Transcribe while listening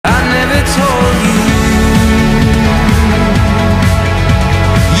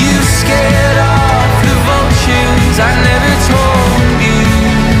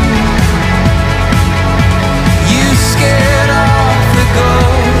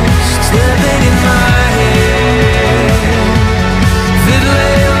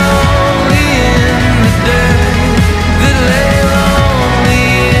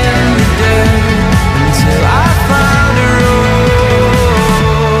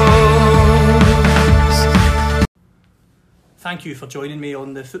thank you for joining me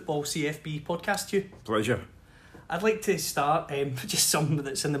on the Football CFB podcast, Hugh. Pleasure. I'd like to start just something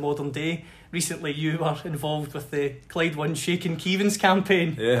that's in the modern day. Recently you were involved with the Clyde One Shaking Keevins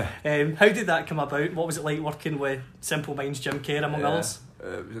campaign. Yeah. How did that come about? What was it like working with Simple Minds Jim Kerr, among others?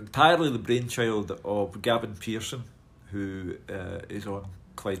 It was entirely the brainchild of Gavin Pearson, who is on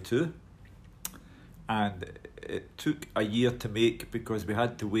Clyde 2. And it took a year to make because we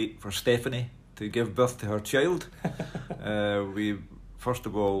had to wait for Stephanie to give birth to her child. We first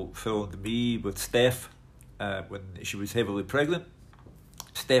of all filmed me with Steph when she was heavily pregnant.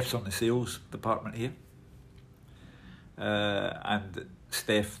 Steph's on the sales department here. And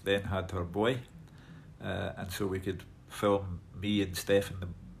Steph then had her boy. And so we could film me and Steph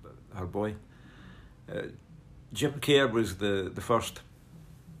and her boy. Jim Kerr was the first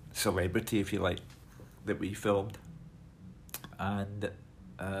celebrity, if you like, that we filmed. And it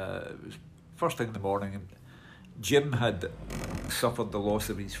was first thing in the morning, and Jim had suffered the loss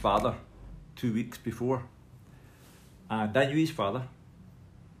of his father 2 weeks before. And I knew his father.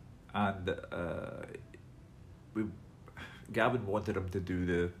 And Gavin wanted him to do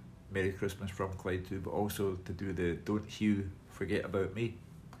the Merry Christmas from Clyde 2, but also to do the Don't Hugh Forget About Me.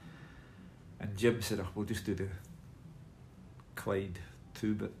 And Jim said, we'll just do the Clyde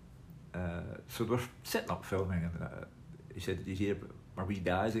 2 bit. So we're setting up filming, and he said, did you hear about my wee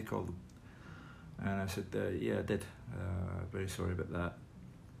dad, as he called him? And I said, yeah, I did. Very sorry about that.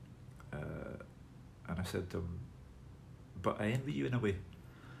 And I said to him, but I envy you in a way.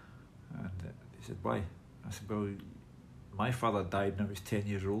 And he said, why? I said, well, my father died when I was 10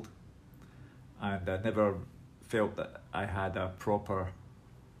 years old, and I never felt that I had a proper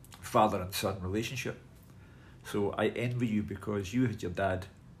father and son relationship. So I envy you because you had your dad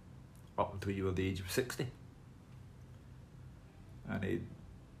up until you were the age of 60. And he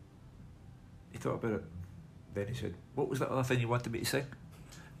thought about it. Then he said, what was that other thing you wanted me to sing?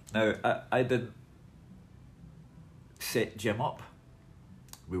 Now, I didn't set Jim up.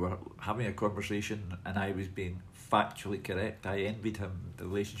 We were having a conversation and I was being factually correct. I envied him the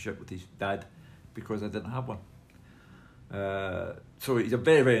relationship with his dad because I didn't have one. So he's a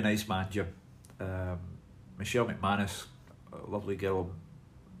very, very nice man, Jim. Michelle McManus, a lovely girl,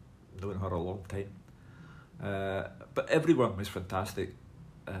 known her a long time. But everyone was fantastic.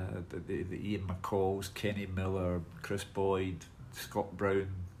 The Ian McCalls, Kenny Miller, Chris Boyd, Scott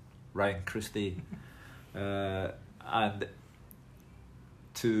Brown, Ryan Christie. And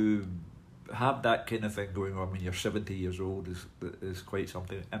to have that kind of thing going on when you're 70 years old is quite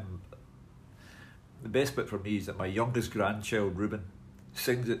something. And the best bit for me is that my youngest grandchild, Ruben,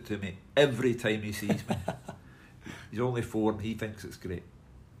 sings it to me every time he sees me. He's only 4 and he thinks it's great.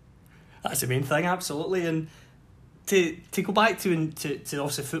 That's the main thing, absolutely. And to go back to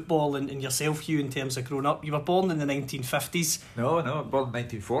obviously football and yourself, Hugh, in terms of growing up, you were born in the 1950s. No, born in the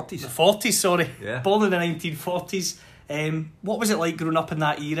 1940s. The 40s, sorry. Yeah. Born in the 1940s. What was it like growing up in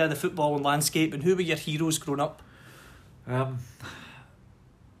that era, the football and landscape, and who were your heroes growing up? I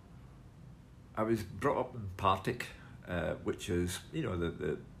was brought up in Partick, which is,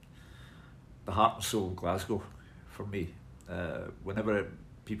 the heart and soul of Glasgow for me. Whenever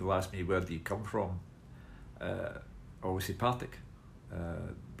people ask me where do you come from, I always say Partick,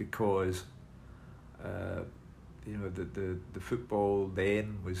 because the football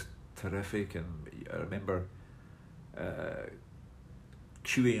then was terrific, and I remember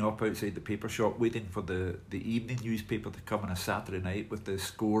queuing up outside the paper shop waiting for the evening newspaper to come on a Saturday night with the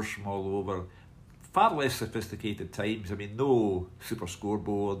scores from all over. Far less sophisticated times. I mean, no super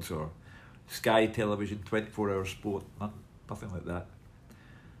scoreboards or Sky Television, 24-hour sport, nothing like that.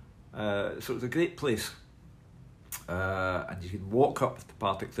 So it was a great place. And you can walk up to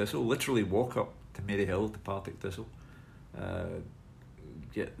Partick Thistle, literally walk up to Maryhill to Partick Thistle,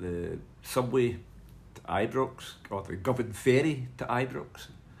 get the subway to Ibrox, or the Govan Ferry to Ibrox.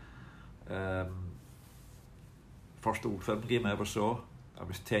 First Old Firm game I ever saw, I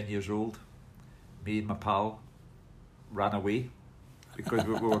was 10 years old. Me and my pal ran away because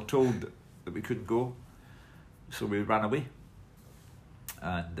we were told that we couldn't go, so we ran away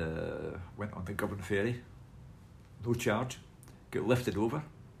and went on the Govan Ferry, no charge, got lifted over,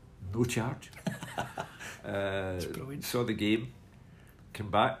 no charge. Saw the game,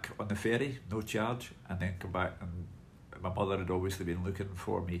 came back on the ferry, no charge, and then come back, and my mother had obviously been looking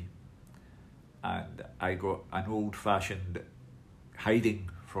for me, and I got an old-fashioned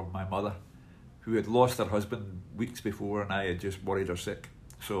hiding from my mother, who had lost her husband weeks before, and I had just worried her sick.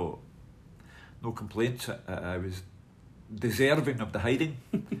 So no complaints. I was deserving of the hiding.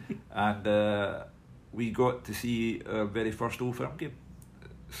 And we got to see our very first Old Firm game.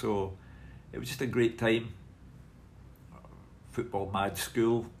 So it was just a great time football mad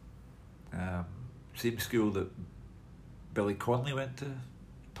school, same school that Billy Connolly went to,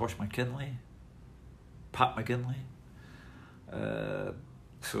 Tosh McKinley, Pat McGinley.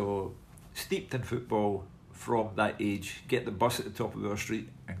 So steeped in football from that age, get the bus at the top of our street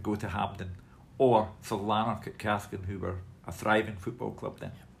and go to Hampden, or for Lanark at Cathkin, who were a thriving football club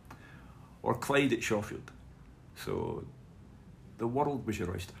then, or Clyde at Shawfield. So the world was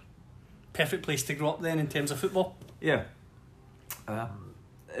your oyster. Perfect place to grow up then in terms of football. Yeah.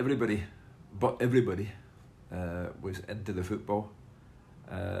 Everybody was into the football.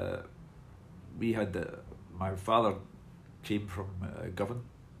 We had my father came from Govan.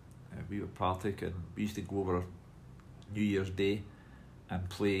 We were Partick, and we used to go over New Year's Day and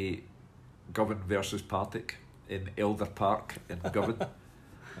play Govan versus Partick in Elder Park in Govan.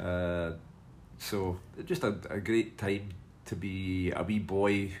 So just a great time to be a wee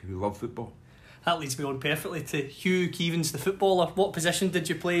boy who loved football. That leads me on perfectly to Hugh Keevins, the footballer. What position did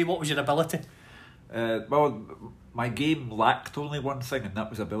you play? What was your ability? Well, my game lacked only one thing, and that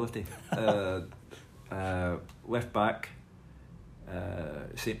was ability. Left back,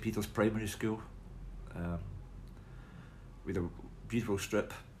 St Peter's Primary School, with a beautiful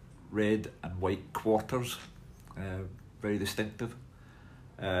strip, red and white quarters, very distinctive.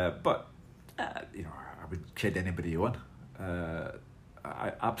 But you know, I would kid anybody on.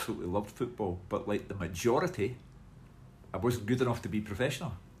 I absolutely loved football, but like the majority, I wasn't good enough to be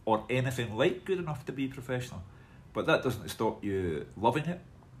professional, or anything like good enough to be professional. But that doesn't stop you loving it,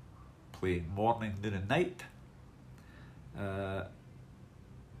 playing morning, noon and night. And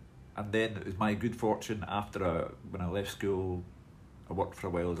then it was my good fortune after when I left school, I worked for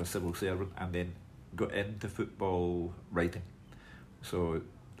a while as a civil servant and then got into football writing. So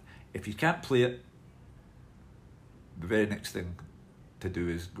if you can't play it, the very next thing to do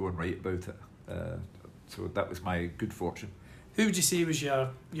is go and write about it. So that was my good fortune. Who would you say was your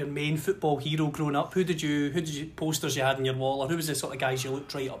main football hero growing up? Who did you posters you had in your wall, or who was the sort of guys you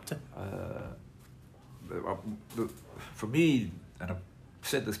looked right up to? For me, and I've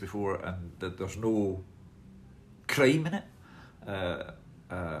said this before, and that there's no crime in it.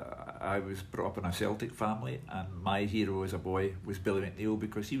 I was brought up in a Celtic family, and my hero as a boy was Billy McNeill,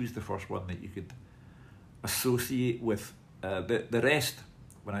 because he was the first one that you could associate with. The rest,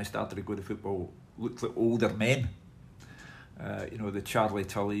 when I started to go to football, looked like older men. You know, the Charlie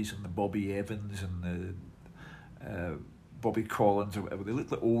Tullys and the Bobby Evans and the Bobby Collins or whatever. They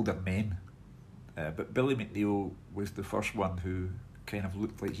looked like older men. But Billy McNeill was the first one who kind of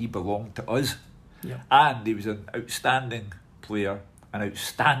looked like he belonged to us. Yeah. And he was an outstanding player, an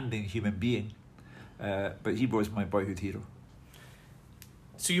outstanding human being. But he was my boyhood hero.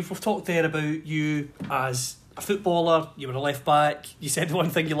 So we've talked there about you as a footballer, you were a left back, you said the one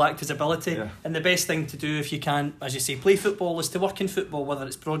thing you lacked was ability, Yeah. and the best thing to do if you can, as you say, play football is to work in football, whether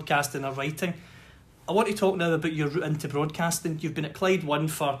it's broadcasting or writing. I want to talk now about your route into broadcasting. You've been at Clyde One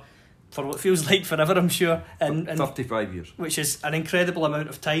for what feels like forever, I'm sure, and 35 years. Which is an incredible amount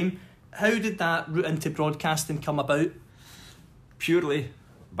of time. How did that route into broadcasting come about? Purely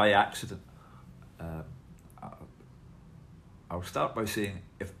by accident. I'll start by saying,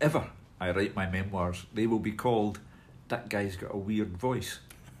 if ever I write my memoirs, they will be called "That Guy's Got a Weird Voice."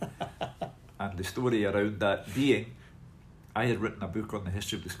 And the story around that being, I had written a book on the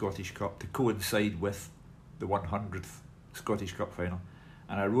history of the Scottish Cup to coincide with the 100th Scottish Cup final,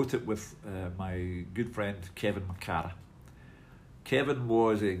 and I wrote it with my good friend Kevin McCara. Kevin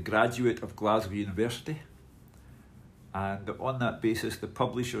was a graduate of Glasgow University, and on that basis the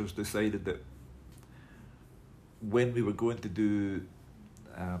publishers decided that when we were going to do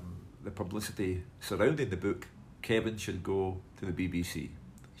the publicity surrounding the book, Kevin should go to the BBC.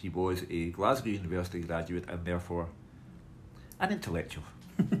 He was a Glasgow University graduate and therefore an intellectual.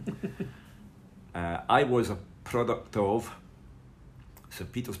 I was a product of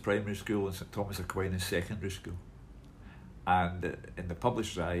St Peter's Primary School and St Thomas Aquinas Secondary School, and in the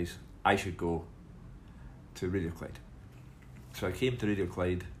publisher's eyes I should go to Radio Clyde. So I came to Radio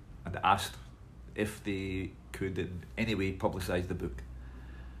Clyde and asked if they could in any way publicise the book.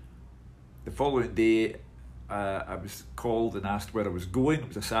 The following day I was called and asked where I was going. It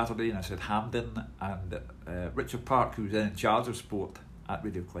was a Saturday and I said Hampden, and Richard Park, who was then in charge of sport at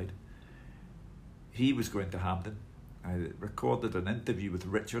Radio Clyde, he was going to Hampden. I recorded an interview with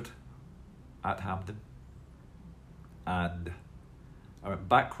Richard at Hampden, and I went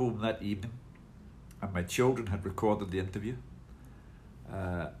back home that evening and my children had recorded the interview,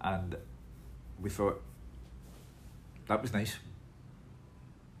 and we thought that was nice.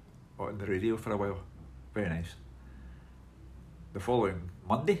 On the radio for a while, very nice. The following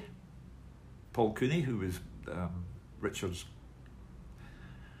Monday, Paul Cooney, who was Richard's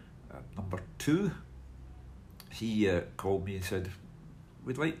number 2, he called me and said,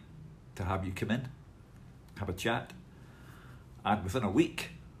 we'd like to have you come in, have a chat. And within a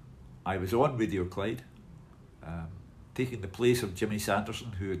week, I was on Radio Clyde, taking the place of Jimmy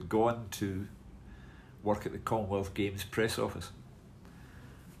Sanderson, who had gone to work at the Commonwealth Games press office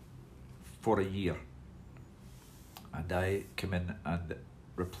for a year. And I came in and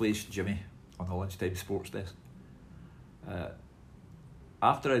replaced Jimmy on the lunchtime sports desk.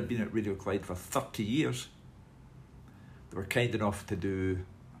 After I'd been at Radio Clyde for 30 years, they were kind enough to do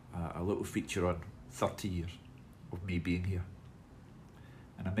a little feature on 30 years of me being here.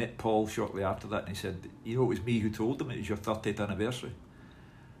 And I met Paul shortly after that, and he said, you know, it was me who told them it was your 30th anniversary.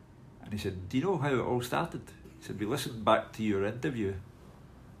 And he said, do you know how it all started? He said, we listened back to your interview,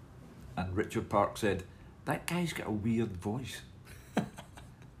 and Richard Park said, that guy's got a weird voice.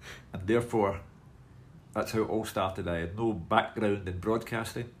 And therefore, that's how it all started. I had no background in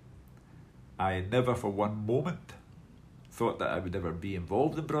broadcasting. I never for one moment thought that I would ever be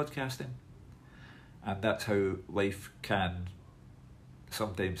involved in broadcasting. And that's how life can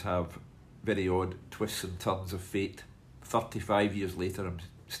sometimes have very odd twists and turns of fate. 35 years later, I'm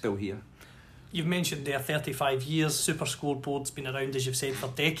still here. You've mentioned there 35 years. Super Scoreboard's been around, as you've said, for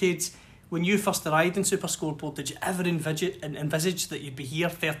decades. When you first arrived in Super Scoreboard, did you ever envisage that you'd be here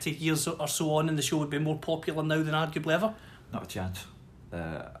 30 years or so on and the show would be more popular now than arguably ever? Not a chance.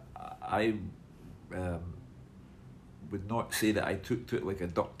 I would not say that I took to it like a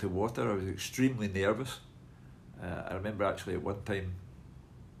duck to water. I was extremely nervous. I remember actually at one time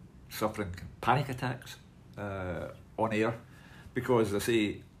suffering panic attacks on air because, as I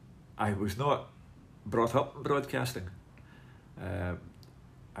say, I was not brought up in broadcasting.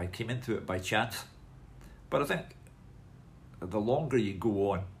 I came into it by chance. But I think the longer you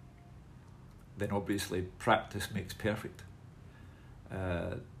go on, then obviously practice makes perfect.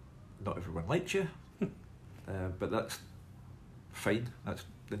 Not everyone likes you, but that's fine. That's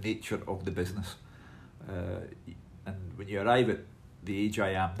the nature of the business. And when you arrive at the age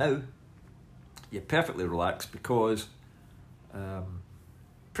I am now, you're perfectly relaxed because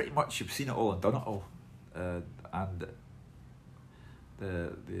pretty much you've seen it all and done it all. And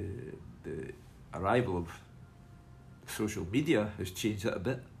the arrival of social media has changed it a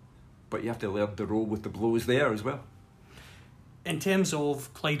bit, but you have to learn to roll with the blows there as well. In terms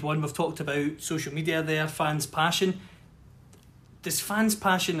of Clyde One, we've talked about social media there, fans' passion. Does fans'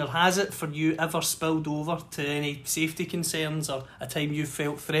 passion, or has it for you, ever spilled over to any safety concerns or a time you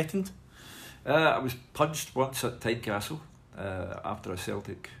felt threatened? I was punched once at Tynecastle after a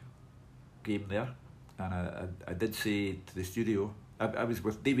Celtic game there, and I did say to the studio, I was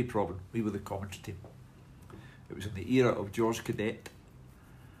with Davy Provan, we were the commentary team. It was in the era of George Cadet,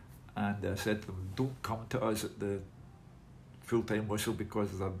 and I said to them, don't come to us at the full-time whistle because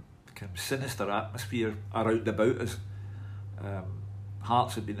there's a kind of sinister atmosphere around about us.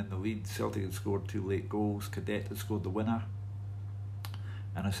 Hearts had been in the lead, Celtic had scored 2 late goals, Cadet had scored the winner.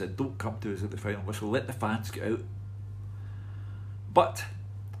 And I said, don't come to us at the final whistle, let the fans get out. But,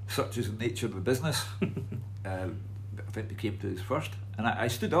 such is the nature of the business, I think they came to us first. And I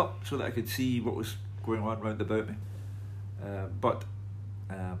stood up so that I could see what was going on round about me. But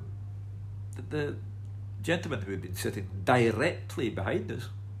the gentleman who had been sitting directly behind us,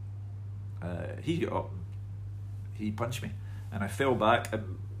 he got up and he punched me. And I fell back,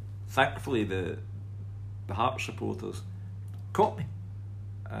 and thankfully the Hearts supporters caught me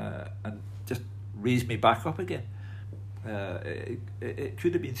and just raised me back up again. It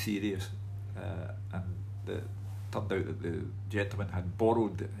could have been serious, and it turned out that the gentleman had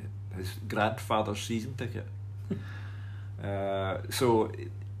borrowed his grandfather's season ticket. So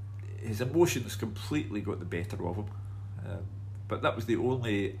his emotions completely got the better of him. But that was the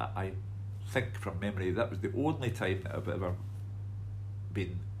only, I think from memory, that was the only time that I've ever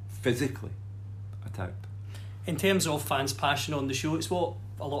been physically attacked. In terms of fans' passion on the show, it's what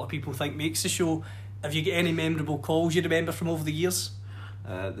a lot of people think makes the show. Have you got any memorable calls you remember from over the years?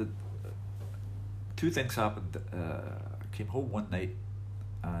 Two things happened. I came home one night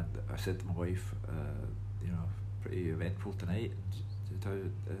and I said to my wife, pretty eventful tonight. And she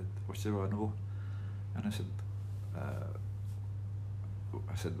said, what's there I know? And I said, there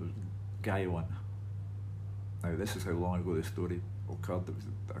was Guy One. Now this is how long ago this story occurred. It was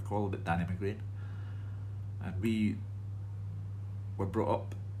a call about Danny McGrain. And we were brought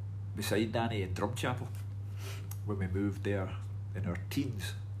up beside Danny in Drumchapel when we moved there in our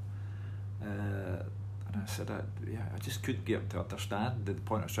teens. And I said, I just couldn't get him to understand the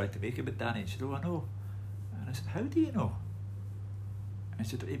point I was trying to make about Danny. And she said, oh, I know. And I said, how do you know? And he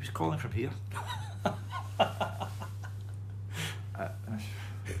said, he was calling from here.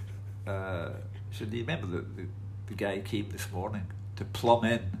 He said, do you remember the guy came this morning to plumb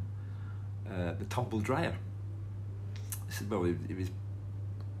in the tumble dryer? I said, well, it was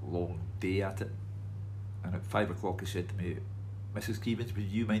a long day at it. And at 5 o'clock he said to me, Mrs. Keevins, would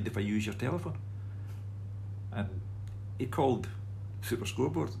you mind if I use your telephone? And he called Super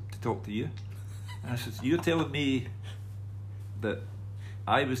Scoreboard to talk to you. And I said, you're telling me that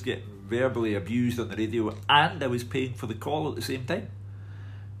I was getting verbally abused on the radio and I was paying for the call at the same time?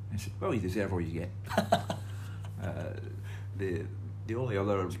 I said, well, you deserve all you get. The only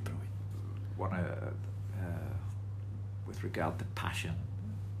other one with regard to passion,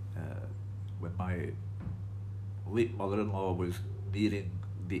 when my late mother-in-law was nearing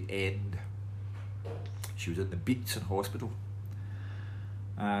the end, she was in the Beats in hospital,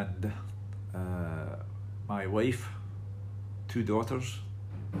 and my wife, 2 daughters,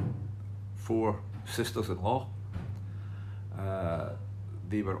 4 sisters-in-law,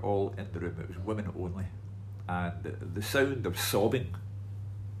 they were all in the room. It was women only, and the sound of sobbing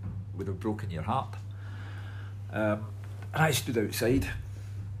would have broken your heart. And I stood outside,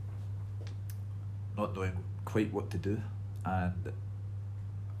 not knowing quite what to do, and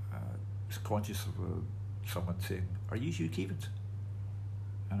was conscious of someone saying, "Are you Hugh Keevins?"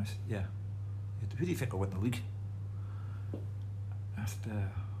 And I said, "Yeah." "Who do you think will win the league?" I said,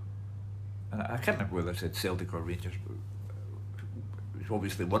 and I can't remember whether I said Celtic or Rangers, but it was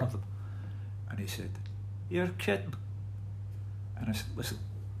obviously one of them. And he said, "You're kidding." And I said, "Listen,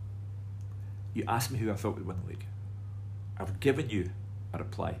 you asked me who I thought would win the league. I've given you a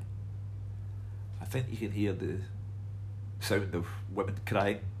reply. I think you can hear the sound of women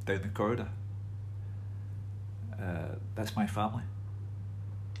crying down the corridor. That's my family."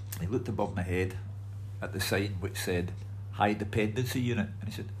 He looked above my head at the sign which said High Dependency Unit, and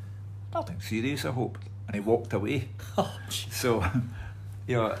he said, "Nothing serious, I hope." And he walked away. So,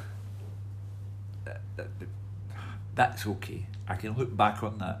 you know, that's okay. I can look back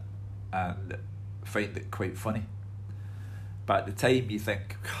on that and find it quite funny. But at the time you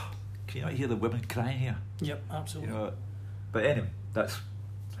think, can you not hear the women crying here? Yep, absolutely. You know, but anyway, that's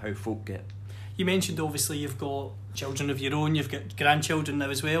how folk get. You mentioned obviously you've got children of your own, you've got grandchildren now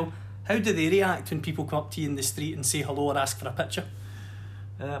as well. How do they react when people come up to you in the street and say hello or ask for a picture?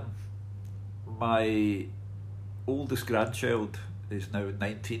 My oldest grandchild is now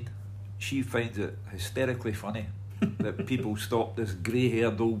 19. She finds it hysterically funny that people stop this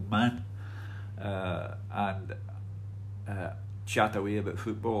grey-haired old man and chat away about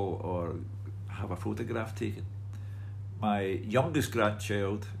football or have a photograph taken. My youngest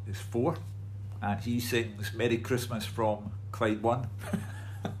grandchild is 4, and he sings Merry Christmas from Clyde 1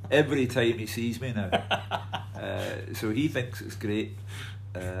 every time he sees me now. So he thinks it's great.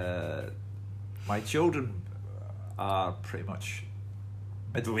 My children are pretty much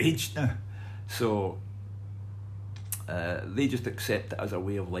middle-aged now, so they just accept it as a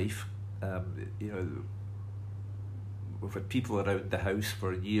way of life. You know, we've had people around the house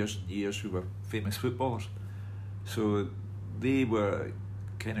for years and years who were famous footballers, so they were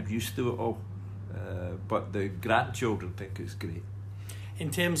kind of used to it all. But the grandchildren think it's great. In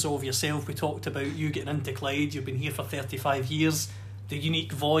terms of yourself, we talked about you getting into Clyde. You've been here for 35 years. The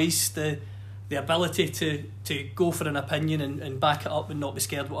unique voice, the ability to go for an opinion and back it up and not be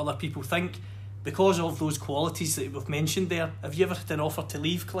scared what other people think. Because of those qualities that we've mentioned there, have you ever had an offer to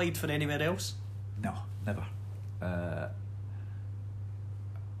leave Clyde for anywhere else? No, never. I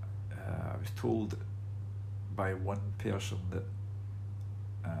was told by one person that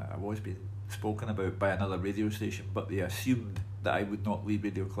I was being spoken about by another radio station, but they assumed that I would not leave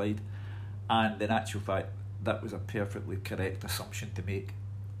Radio Clyde, and in actual fact that was a perfectly correct assumption to make,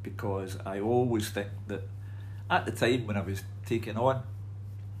 because I always think that at the time when I was taken on,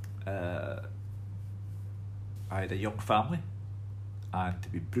 I had a young family, and to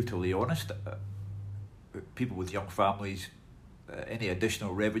be brutally honest, people with young families, any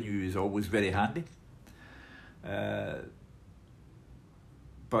additional revenue is always very handy.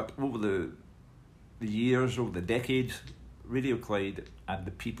 But over the years, over the decades, Radio Clyde and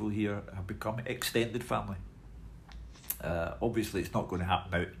the people here have become extended family. Obviously it's not going to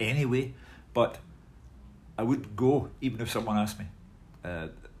happen now anyway, but I wouldn't go even if someone asked me.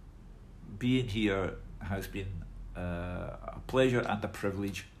 Being here has been a pleasure and a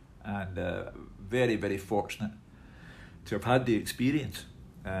privilege, and very, very fortunate to have had the experience,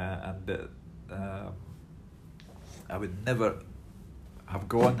 and I would never have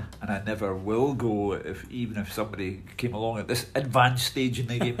gone, and I never will go even if somebody came along at this advanced stage in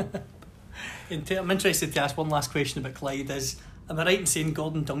the game. I'm interested to ask one last question about Clyde. Am I right in saying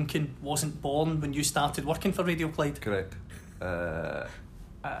Gordon Duncan wasn't born when you started working for Radio Clyde? Correct.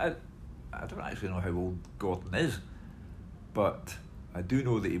 I don't actually know how old Gordon is, but I do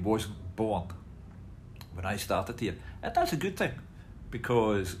know that he wasn't born when I started here, and that's a good thing,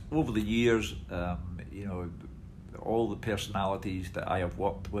 because over the years, you know, all the personalities that I have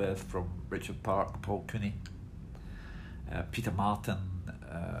worked with, from Richard Park, Paul Cooney, Peter Martin,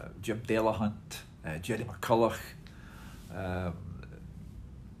 Jim Delahunt, Jerry McCulloch,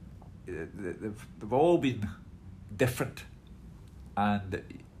 they've all been different, and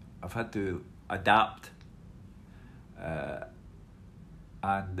I've had to adapt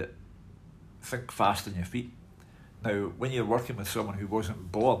and think fast on your feet. Now, when you're working with someone who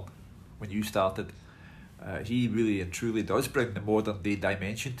wasn't born when you started, he really and truly does bring the modern day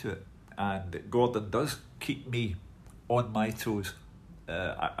dimension to it, and Gordon does keep me on my toes.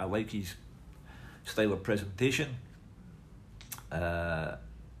 I like his style of presentation, and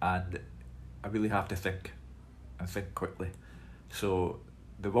I really have to think and think quickly. So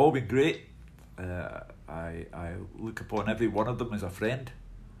they've all been great. I look upon every one of them as a friend,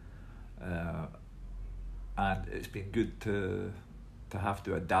 and it's been good to have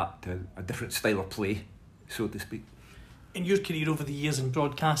to adapt to a different style of play, so to speak. In your career over the years in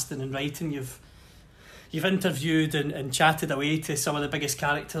broadcasting and writing, you've interviewed and chatted away to some of the biggest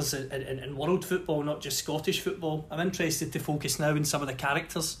characters in world football, not just Scottish football. I'm interested to focus now on some of the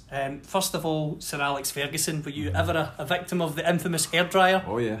characters. First of all, Sir Alex Ferguson. Were you ever a victim of the infamous hairdryer?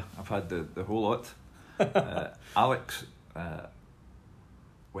 Oh yeah, I've had the whole lot. Alex,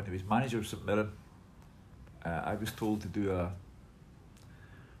 when he was manager of St Mirren, I was told to do a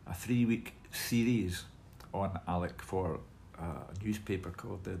 3-week series on Alec for a newspaper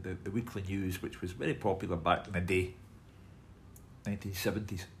called the Weekly News, which was very popular back in the day,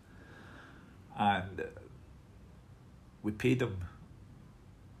 1970s, and we paid him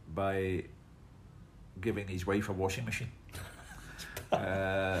by giving his wife a washing machine.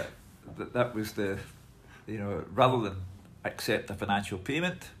 That was the, you know, rather than accept a financial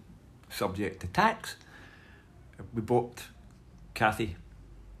payment subject to tax, we bought Kathy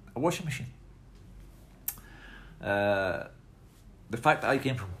a washing machine. The fact that I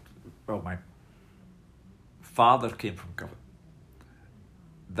came from, well, my father came from Govan,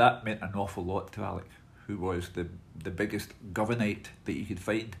 that meant an awful lot to Alec, who was the biggest Govanite that you could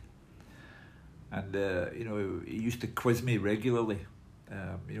find. And, you know, he used to quiz me regularly,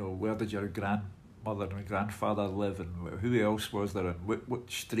 you know, where did your grandmother and grandfather live, and who else was there, and what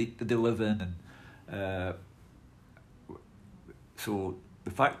street did they live in, and so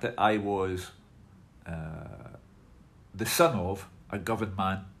the fact that I was the son of a Govan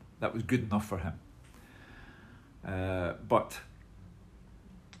man, that was good enough for him. But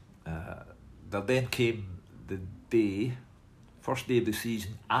there then came the first day of the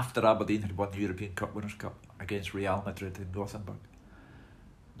season, after Aberdeen had won the European Cup Winners' Cup against Real Madrid in Gothenburg.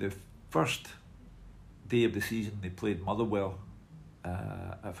 The first day of the season, they played Motherwell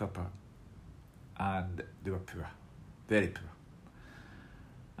at Fir Park, and they were poor, very poor.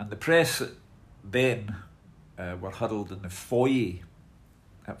 And the press then were huddled in the foyer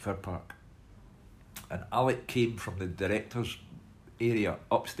at Fir Park, and Alec came from the director's area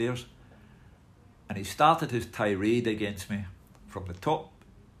upstairs, and he started his tirade against me from the top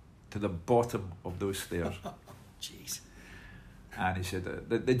to the bottom of those stairs. Jeez. And he said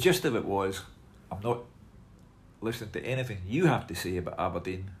the gist of it was, I'm not listening to anything you have to say about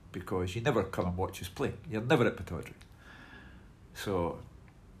Aberdeen, because you never come and watch us play. You're never at Pittodrie. So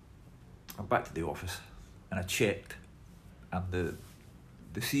I'm back to the office, and I checked, and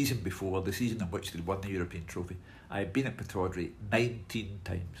the season before, the season in which they won the European trophy, I had been at Pittodrie 19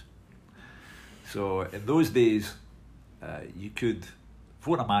 times. So in those days, you could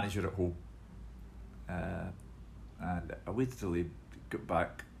phone a manager at home, and I waited till he got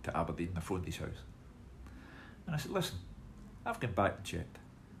back to Aberdeen. I phoned his house, and I said, listen, I've gone back and checked.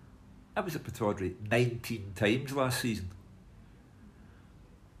 I was at Pittodrie 19 times last season.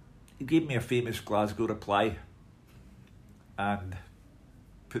 He gave me a famous Glasgow reply and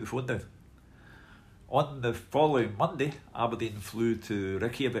put the phone down. On the following Monday, Aberdeen flew to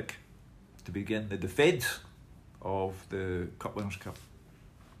Reykjavik to begin the defence of the Cup Winners' Cup.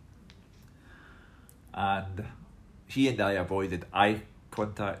 And he and I avoided eye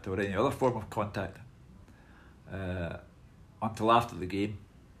contact or any other form of contact until after the game.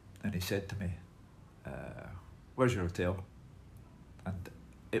 And he said to me, where's your hotel? And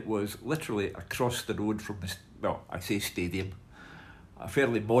it was literally across the road from the, well, I say stadium, a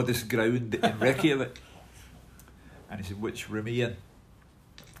fairly modest ground in Reykjavik. And he said, which room are you in?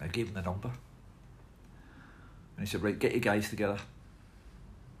 I gave him the number. And he said, right, get your guys together.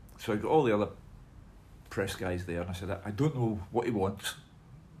 So I got all the other press guys there, and I said, I don't know what he wants,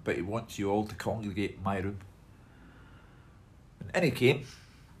 but he wants you all to congregate in my room. And in he came,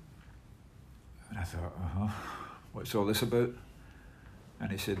 and I thought, what's all this about?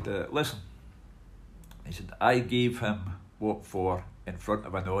 And he said, listen, he said, I gave him what for in front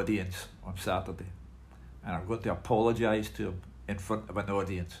of an audience on Saturday, and I'm going to apologise to him in front of an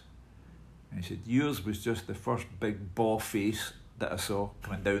audience. And he said, yours was just the first big ball face that I saw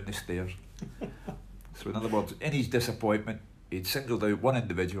coming down the stairs. So in other words, in his disappointment, he'd singled out one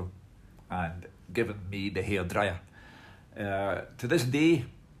individual and given me the hairdryer. To this day,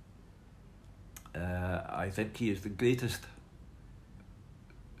 I think he is the greatest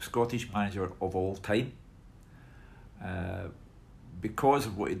Scottish manager of all time, because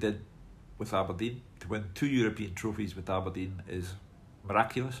of what he did with Aberdeen. To win 2 European trophies with Aberdeen is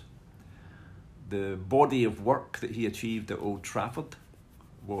miraculous. The body of work that he achieved at Old Trafford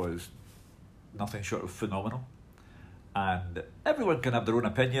was nothing short of phenomenal, and everyone can have their own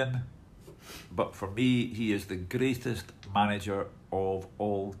opinion, but for me he is the greatest manager of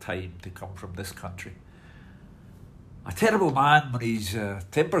all time to come from this country. A terrible man when his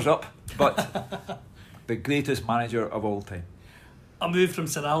temper's up, but the greatest manager of all time. I moved from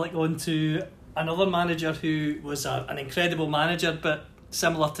Sir Alec on to another manager who was an incredible manager, but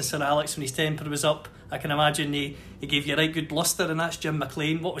similar to Sir Alex when his temper was up. I can imagine he gave you a right good bluster, and that's Jim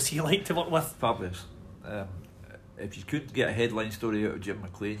McLean. What was he like to work with? Fabulous. If you couldn't get a headline story out of Jim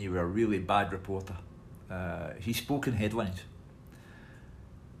McLean, you were a really bad reporter. He spoke in headlines.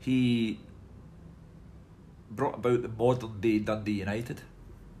 He brought about the modern day Dundee United.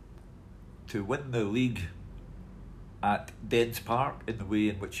 To win the league at Dens Park in the way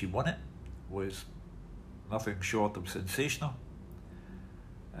in which he won it was nothing short of sensational.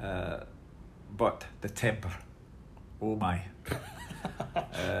 But the temper, oh my.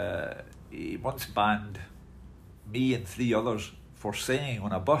 He once banned me and 3 others for singing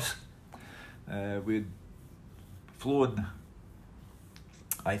on a bus. We'd flown,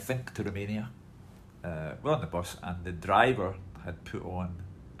 I think, to Romania. We're on the bus, and the driver had put on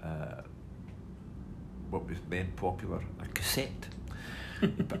what was then popular, a cassette. He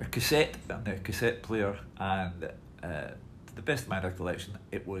put a cassette on the cassette player, and to the best of my recollection,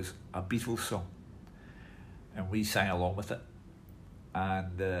 it was a Beatles song, and we sang along with it.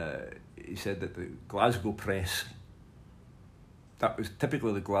 And he said that the Glasgow press, that was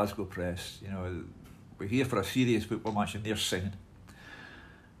typically the Glasgow press, you know, we're here for a serious football match and they're singing.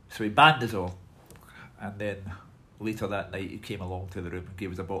 So he banned us all, and then later that night he came along to the room and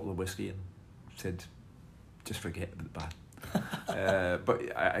gave us a bottle of whiskey and said, just forget about the ban. But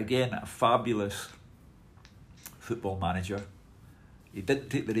again, a fabulous football manager. He didn't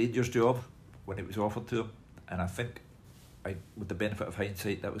take the Rangers job when it was offered to him, and I think, with the benefit of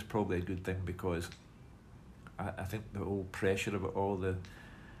hindsight, that was probably a good thing, because I think the whole pressure of it all, the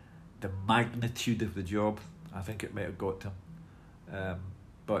magnitude of the job, I think it might have got to him.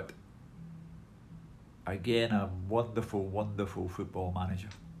 But again, a wonderful, wonderful football manager.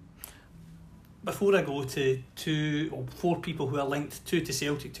 Before I go to 2 or 4 people who are linked, 2 to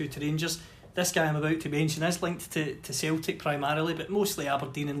Celtic, 2 to Rangers, this guy I'm about to mention is linked to Celtic primarily, but mostly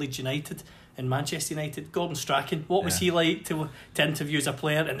Aberdeen and Leeds United and Manchester United. Gordon Strachan, what was he like to interview as a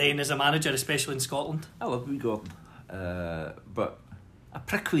player and then as a manager, especially in Scotland? I love wee Gordon, but a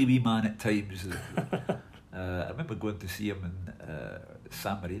prickly wee man at times. I remember going to see him in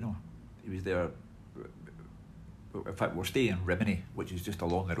San Marino. He was there. In fact, we're staying in Rimini, which is just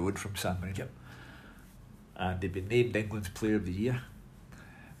along the road from San Marino. Yep. And they'd been named England's Player of the Year,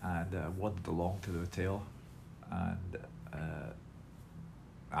 and I wandered along to the hotel, and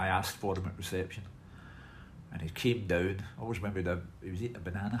I asked for him at reception, and he came down. I always remember he was eating a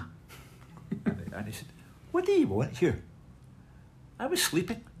banana, and he said, "What do you want here?" I was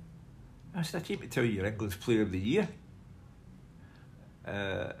sleeping. I said, "I came to tell you you're England's Player of the Year."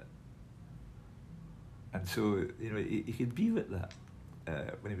 And so, you know, he could be like that.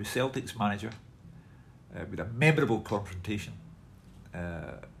 When he was Celtic's manager, with a memorable confrontation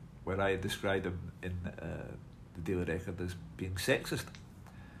where I described him in the Daily Record as being sexist.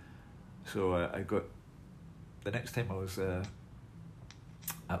 So I got, the next time I was at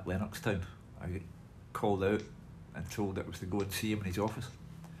Lennoxtown, I got called out and told that I was to go and see him in his office.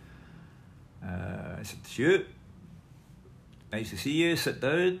 I said, "Shoot, nice to see you, sit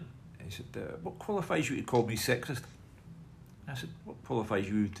down." He said, "What qualifies you to call me sexist?" I said, "What qualifies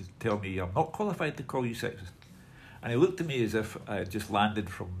you to tell me I'm not qualified to call you sexist?" And he looked at me as if I had just landed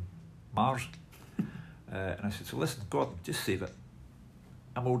from Mars. And I said, "So listen, Gordon, just save it.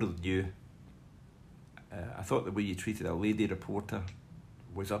 I'm older than you. I thought the way you treated a lady reporter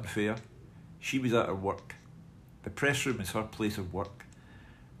was unfair. She was at her work. The press room is her place of work.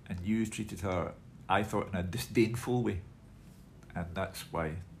 and you treated her, I thought, in a disdainful way, and that's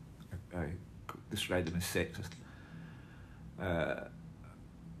why I described him as sexist.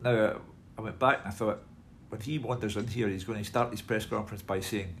 Now, I went back and I thought, when he wanders in here, he's going to start his press conference by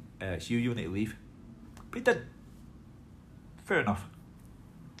saying, it's you need to leave. But he didn't. Fair enough.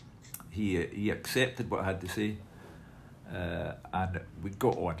 He accepted what I had to say, and we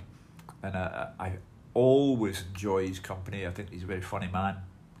got on. And I always enjoy his company. I think he's a very funny man.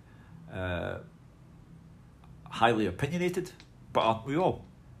 Highly opinionated, but aren't we all?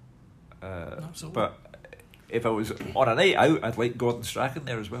 Absolutely. But if I was on a night out, I'd like Gordon Strachan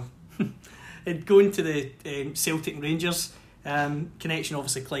there as well. And going to the Celtic and Rangers connection,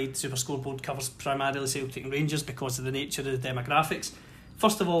 obviously Clyde Super Scoreboard covers primarily Celtic and Rangers because of the nature of the demographics.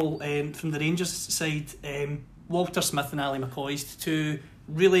 First of all, from the Rangers side, Walter Smith and Ali McCoist, two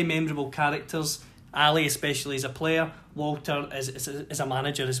really memorable characters. Ali especially as a player, Walter as a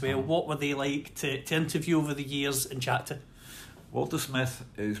manager as well. What were they like to interview over the years and chat to? Walter Smith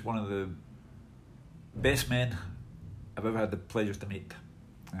is one of the best men I've ever had the pleasure to meet.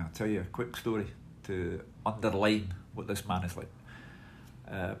 I'll tell you a quick story to underline what this man is like.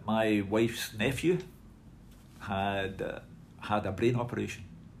 My wife's nephew had a brain operation,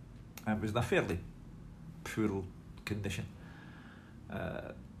 and it was in a fairly poor condition.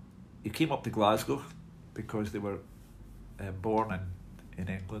 He came up to Glasgow because they were born in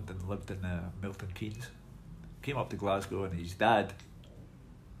England and lived in Milton Keynes. Came up to Glasgow, and his dad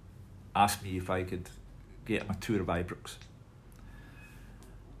asked me if I could get him a tour of Ibrox.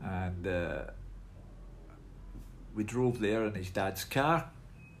 And we drove there in his dad's car,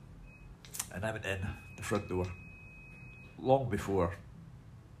 and I went in the front door long before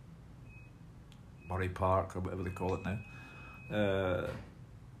Murray Park or whatever they call it now.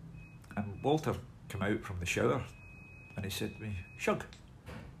 And Walter came out from the shower and he said to me, "Shug,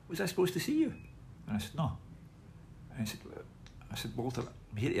 was I supposed to see you?" And I said, "No." And I said, "Walter,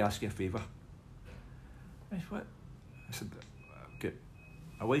 I'm here to ask you a favour." And he said, "What?" I said, "I've got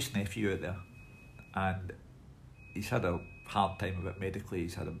my wife's nephew out there, and he's had a hard time of it medically.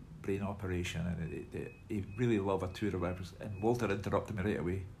 He's had a brain operation, and he'd really love a tour of Ibrox." And Walter interrupted me right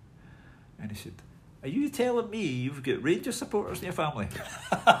away, and he said, "Are you telling me you've got Rangers supporters in your family?"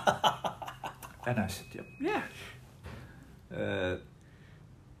 And I said, "Yeah."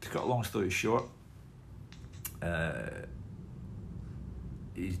 To cut a long story short,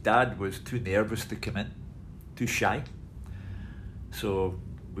 his dad was too nervous to come in, too shy. So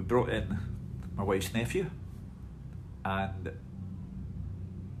we brought in my wife's nephew, and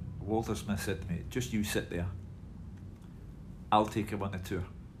Walter Smith said to me, "Just you sit there, I'll take him on the tour."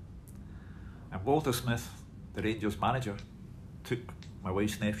 And Walter Smith, the Rangers manager, took my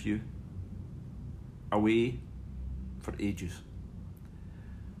wife's nephew away for ages.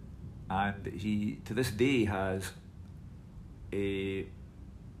 And he, to this day, has a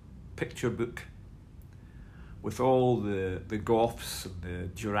picture book with all the Goffs and the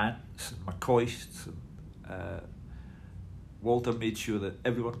Durants and McCoists. And, Walter made sure that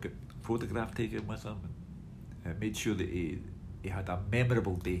everyone got a photograph taken with him, and made sure that he had a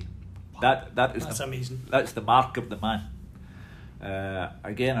memorable day. That's amazing. That's the mark of the man.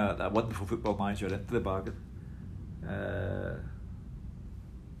 Again, a wonderful football manager into the bargain.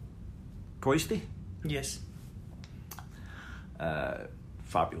 Coisty? Yes.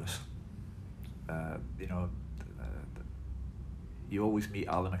 Fabulous. You always meet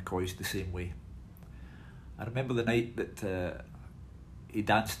Alan McCoist the same way. I remember the night that he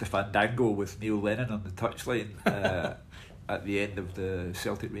danced the fandango with Neil Lennon on the touchline at the end of the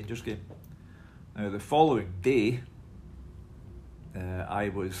Celtic Rangers game. Now, the following day, I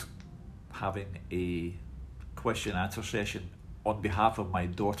was having a question and answer session on behalf of my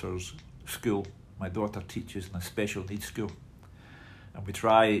daughter's school. My daughter teaches in a special needs school, and we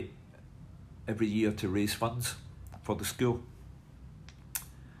try every year to raise funds for the school.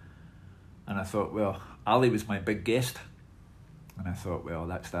 And I thought, well, Ali was my big guest, and I thought, well,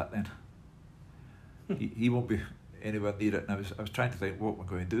 that's that then. he won't be anywhere near it. And I was trying to think, what we're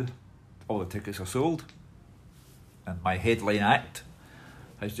going to do. All the tickets are sold, and my headline act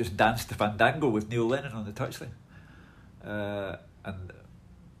has just danced the fandango with Neil Lennon on the touchline. And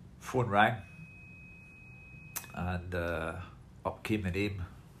phone rang, and up came the name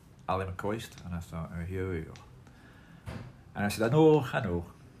Ali McCoist, and I thought, oh, here we go. And I said, I know.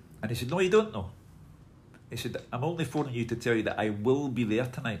 And he said, no, you don't know. He said, I'm only phoning you to tell you that I will be there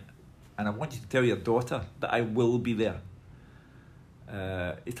tonight, and I want you to tell your daughter that I will be there.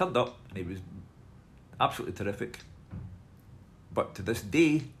 He turned up, and he was absolutely terrific, but to this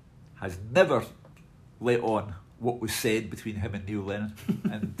day has never let on what was said between him and Neil Lennon.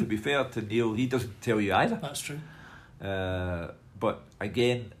 And to be fair to Neil, he doesn't tell you either. That's true. But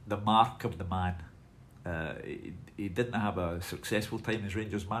again, the mark of the man. He didn't have a successful time as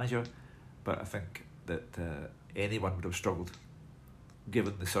Rangers manager, but I think that anyone would have struggled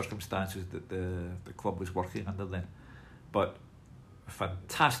given the circumstances that the club was working under then. But a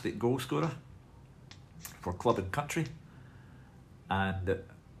fantastic goal scorer for club and country, and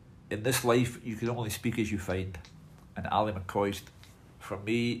in this life you can only speak as you find, and Ally McCoist for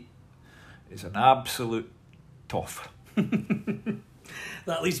me is an absolute toff.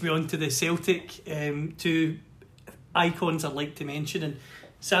 That leads me on to the Celtic two icons I'd like to mention, and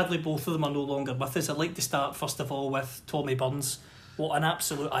sadly both of them are no longer with us. I'd like to start first of all with Tommy Burns. What an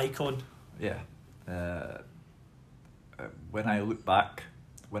absolute icon. Yeah. When I look back,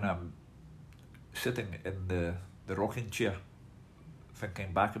 when I'm sitting in the rocking chair,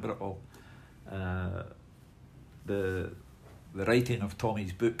 thinking back about it all, the writing of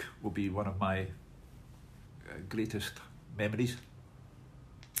Tommy's book will be one of my greatest memories.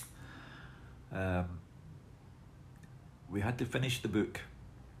 We had to finish the book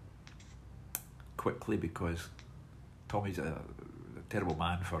quickly because Tommy's a terrible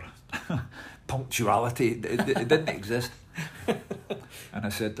man for punctuality. It didn't exist. And I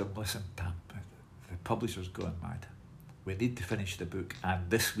said to him, listen, Tam, the publisher's gone mad. We need to finish the book, and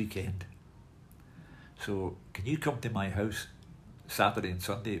this weekend. So can you come to my house Saturday and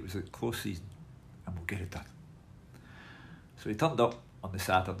Sunday? It was a close season, and we'll get it done. So he turned up on the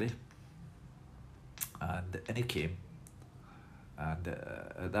Saturday, and in he came. And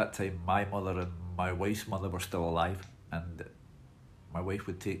at that time, my mother and my wife's mother were still alive, and my wife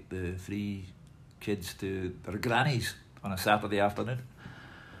would take the 3 kids to their grannies on a Saturday afternoon.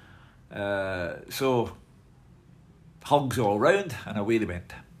 So hugs all round, and away they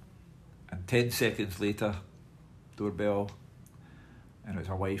went. And 10 seconds later, doorbell, and it was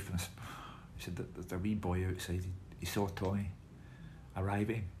her wife, and she said that there's a wee boy outside. He saw Tommy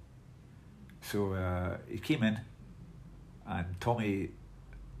arriving. So he came in, and Tommy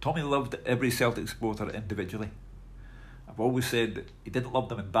loved every Celtic supporter individually. I've always said that he didn't love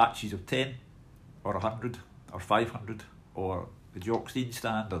them in batches of 10 or 100 or 500 or the Jock Stein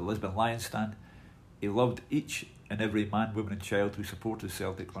stand or the Lisbon Lions stand. He loved each and every man, woman and child who supported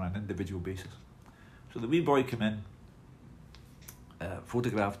Celtic on an individual basis. So the wee boy came in,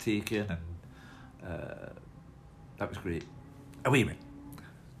 photograph taken, and that was great. Away he went.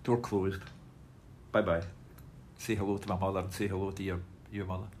 Door closed. Bye-bye. Say hello to my mother and say hello to your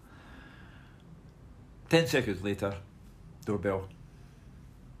mother. 10 seconds later, doorbell.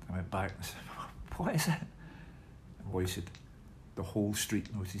 I went back and said, what is it? And the boy said, the whole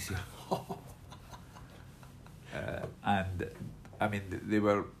street knows he's here. And I mean, they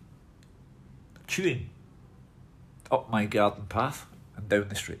were queuing up my garden path and down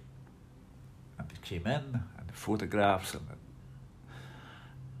the street. And they came in, and the photographs,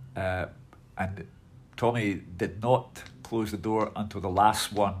 and Tommy did not close the door until the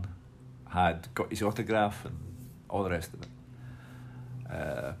last one had got his autograph and all the rest of it.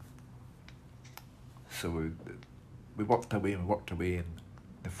 So we worked away, and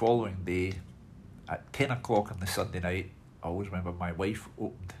the following day at 10 o'clock on the Sunday night, I always remember my wife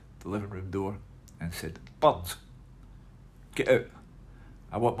opened the living room door and said, Burns, get out,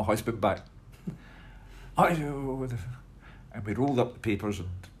 I want my husband back. And we rolled up the papers and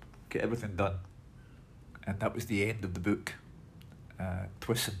get everything done, and that was the end of the book,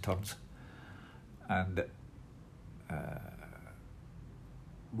 Twists and Turns. And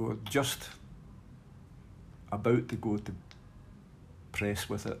we were just about to go to press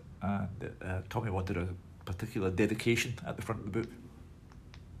with it, and Tommy wanted a particular dedication at the front of the book.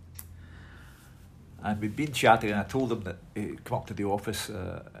 And we'd been chatting, and I told him that he'd come up to the office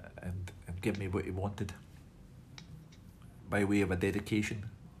and give me what he wanted by way of a dedication.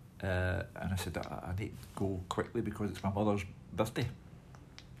 And I said, I need to go quickly because it's my mother's birthday.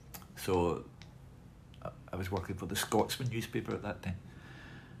 So I was working for the Scotsman newspaper at that time.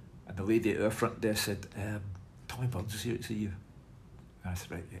 And the lady at our front desk said, Tommy Burns is here to see you. And I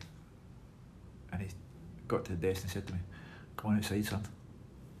said, right, yeah. And he got to the desk and said to me, come on outside, son.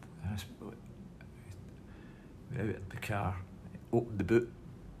 And I said, out in the car, opened the boot,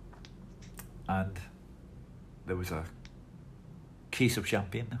 and there was a case of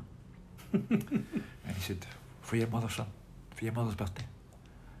champagne there. And he said, for your mother, son, for your mother's birthday.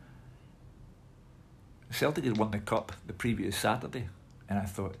 Celtic had won the cup the previous Saturday, and I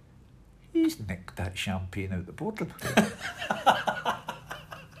thought, he's nicked that champagne out the boardroom.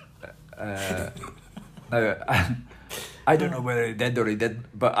 Now, I don't know whether he did or he didn't,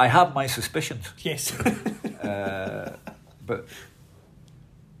 but I have my suspicions. Yes. But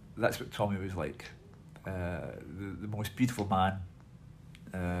that's what Tommy was like. The most beautiful man.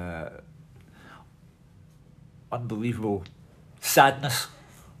 Unbelievable sadness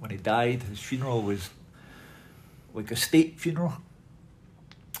when he died. His funeral was like a state funeral.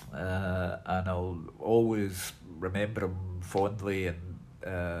 And I'll always remember him fondly, and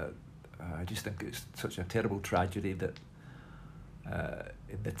I just think it's such a terrible tragedy that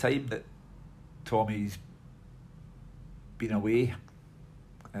in the time that Tommy's been away,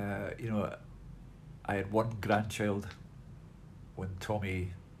 I had one grandchild when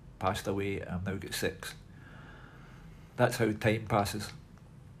Tommy passed away, and I've now got 6. That's how time passes.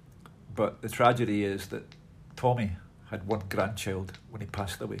 But the tragedy is that Tommy had one grandchild when he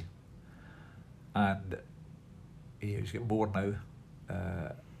passed away, and he's got more now,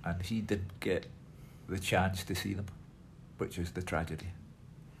 and he didn't get the chance to see them, which is the tragedy.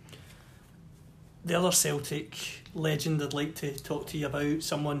 The other Celtic legend I'd like to talk to you about,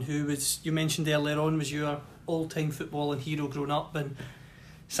 someone who was, you mentioned earlier on, was your all-time footballing hero growing up, and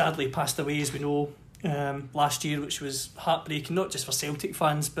sadly passed away, as we know, last year, which was heartbreaking, not just for Celtic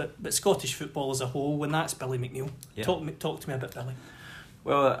fans, but Scottish football as a whole, and that's Billy McNeill. Yeah. Talk to me about Billy.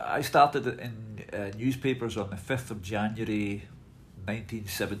 Well, I started in newspapers on the 5th of January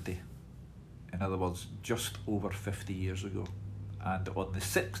 1970, in other words, just over 50 years ago. And on the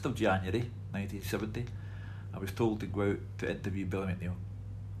 6th of January 1970, I was told to go out to interview Billy McNeill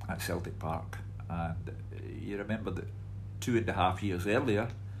at Celtic Park. And you remember that 2.5 years earlier,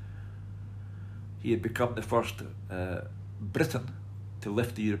 he had become the first Briton to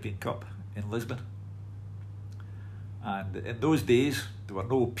lift the European Cup in Lisbon. And in those days, there were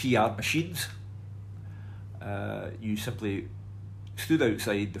no PR machines. You simply stood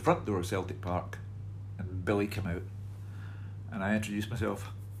outside the front door of Celtic Park, and Billy came out, and I introduced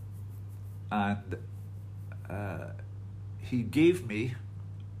myself, and he gave me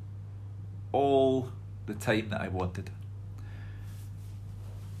all the time that I wanted.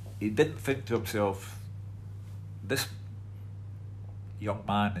 He didn't think to himself, this young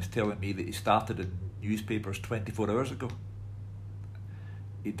man is telling me that he started in newspapers 24 hours ago.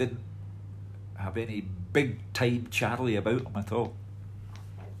 He didn't have any big time Charlie about him at all.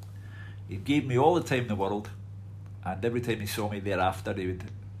 He gave me all the time in the world, and every time he saw me thereafter, he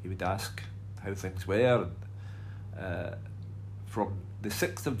would ask how things were. And from the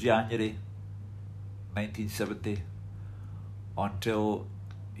 6th of January 1970 until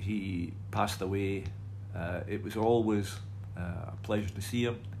he passed away, it was always a pleasure to see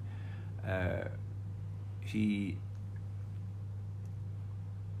him. He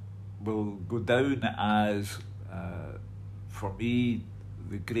will go down as, for me,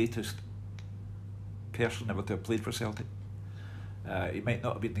 the greatest person ever to have played for Celtic. He might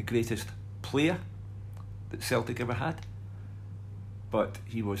not have been the greatest player that Celtic ever had, but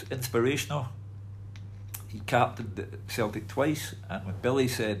he was inspirational. He captained Celtic twice, and when Billy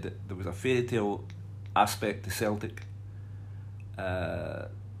said that there was a fairy tale aspect to Celtic,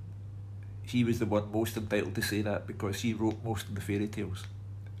 he was the one most entitled to say that, because he wrote most of the fairy tales.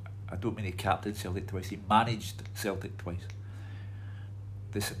 I don't mean he captained Celtic twice, he managed Celtic twice.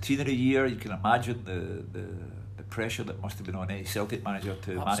 The centenary year, you can imagine the pressure that must have been on any Celtic manager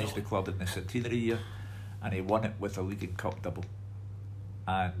to manage the club in the centenary year, and he won it with a League and Cup double.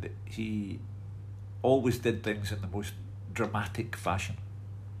 And he always did things in the most dramatic fashion.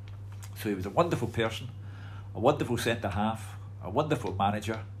 So he was a wonderful person, a wonderful centre-half, a wonderful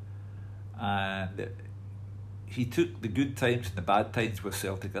manager, and he took the good times and the bad times with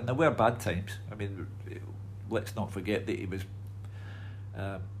Celtic, and there were bad times. I mean, let's not forget that he was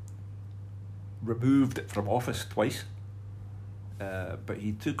removed from office twice, but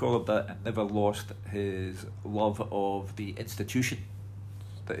he took all of that and never lost his love of the institution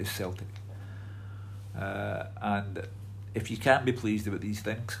that is Celtic. And if you can be pleased about these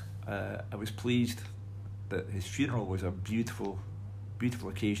things, I was pleased that his funeral was a beautiful, beautiful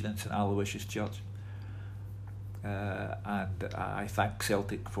occasion in St Aloysius Church. And I thank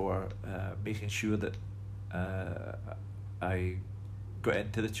Celtic for making sure that I got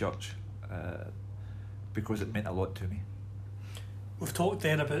into the church, because it meant a lot to me. We've talked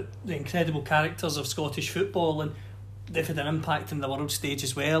there about the incredible characters of Scottish football, and they've had an impact on the world stage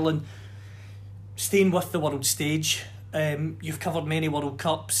as well. And staying with the world stage, you've covered many World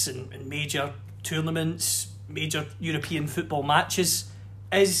Cups and major tournaments, major European football matches.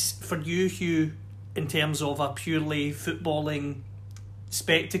 Is, for you, Hugh, in terms of a purely footballing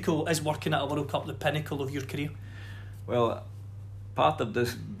spectacle, is working at a World Cup the pinnacle of your career? Well, part of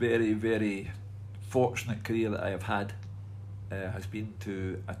this very, very fortunate career that I have had has been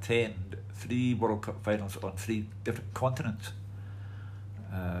to attend 3 World Cup finals on 3 different continents.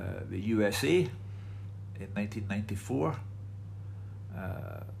 The USA in 1994,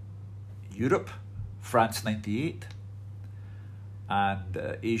 Europe, France 98,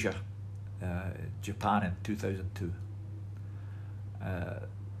 and Asia, Japan in 2002.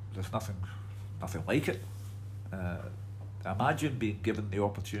 There's nothing like it. Imagine being given the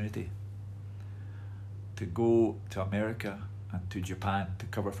opportunity to go to America and to Japan to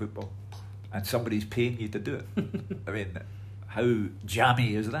cover football, and somebody's paying you to do it. I mean, how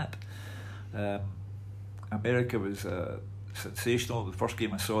jammy is that? America was sensational. The first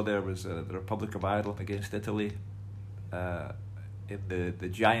game I saw there was the Republic of Ireland against Italy in the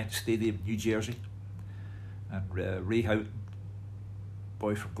Giant Stadium, New Jersey, and Ray Houghton,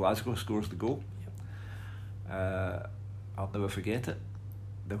 boy from Glasgow, scores the goal. I'll never forget it,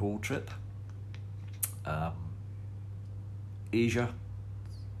 the whole trip. Asia,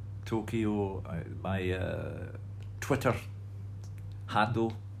 Tokyo, my Twitter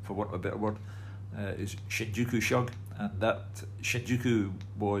handle, for want of a better word, is Shinjuku Shug, and that Shinjuku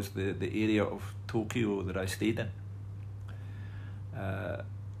was the area of Tokyo that I stayed in.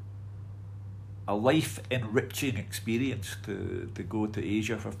 A life-enriching experience to go to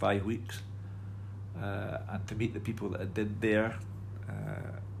Asia for 5 weeks and to meet the people that I did there.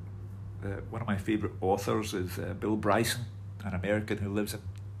 One of my favourite authors is Bill Bryson, an American who lives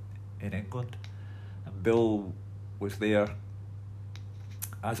in England, and Bill was there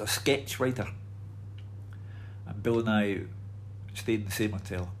as a sketch writer, and Bill and I stayed in the same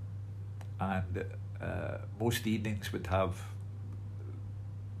hotel, and most evenings would have,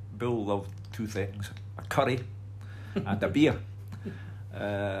 Bill loved 2 things, a curry and a beer,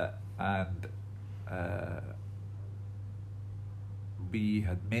 and we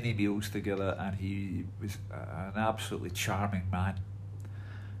had many meals together, and he was an absolutely charming man.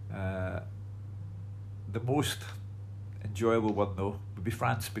 The most enjoyable one though would be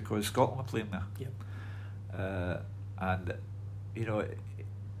France, because Scotland were playing there. Yep. And you know,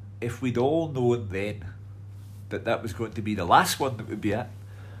 if we'd all known then that was going to be the last one that we'd be at,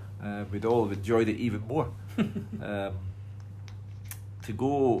 we'd all have enjoyed it even more. To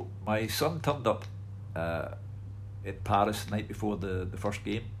go, my son turned up in Paris the night before the first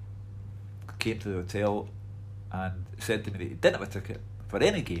game, came to the hotel and said to me that he didn't have a ticket for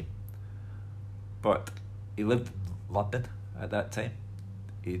any game, but he lived in London at that time.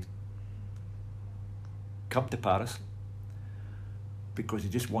 He'd come to Paris because he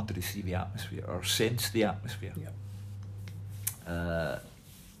just wanted to see the atmosphere, or sense the atmosphere. Yep.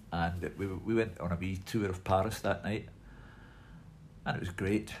 And we went on a wee tour of Paris that night, and it was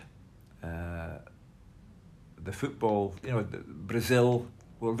great. The football, you know, Brazil,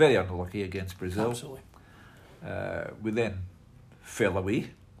 we were very unlucky against Brazil. Absolutely. We then fell away.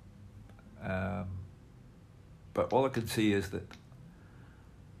 But all I can say is that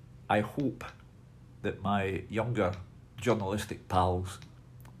I hope that my younger journalistic pals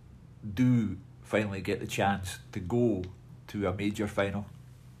do finally get the chance to go to a major final,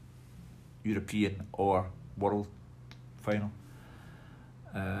 European or world final,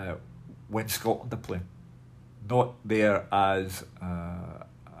 when Scotland are playing. Not there as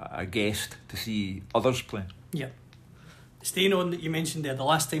a guest to see others playing. Yeah. Staying on that, you mentioned there, the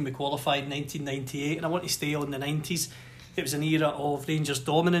last time we qualified, 1998, and I want to stay on the 90s. It was an era of Rangers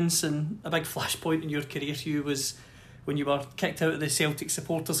dominance, and a big flashpoint in your career, Hugh, was when you were kicked out of the Celtic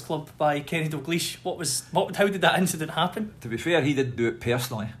Supporters Club by Kenny Dalglish. How did that incident happen? To be fair, he didn't do it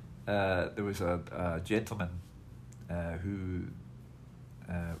personally. There was a gentleman who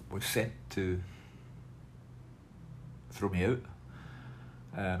was sent to throw me out,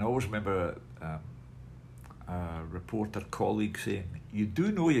 and I always remember a reporter colleague saying, "You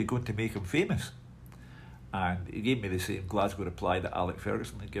do know you're going to make him famous," and he gave me the same Glasgow reply that Alec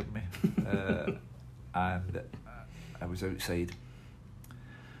Ferguson had given me, and I was outside.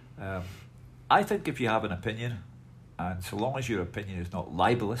 I think if you have an opinion, and so long as your opinion is not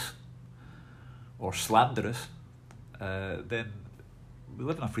libelous or slanderous, then we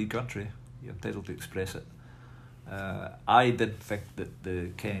live in a free country. You're entitled to express it. I didn't think that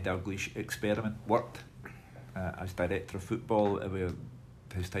the Kenny Dalglish experiment worked as director of football, whatever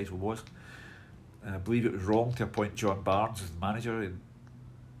his title was. I believe it was wrong to appoint John Barnes as the manager,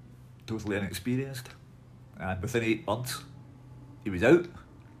 totally inexperienced, and within 8 months he was out.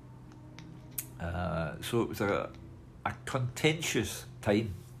 So it was a contentious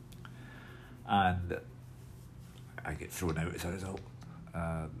time, and I get thrown out as a result.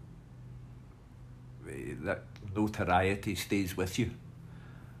 That notoriety stays with you.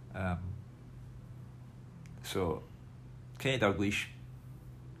 So Kenny Dalglish,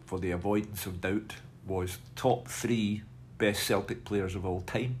 for the avoidance of doubt, was top 3 best Celtic players of all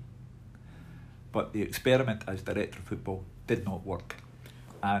time. But the experiment as director of football did not work.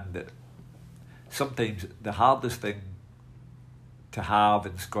 And sometimes the hardest thing to have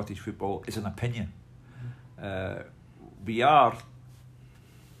in Scottish football is an opinion. We are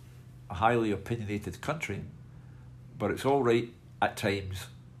a highly opinionated country, but it's all right at times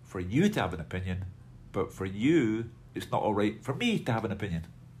for you to have an opinion, but for you, it's not all right for me to have an opinion.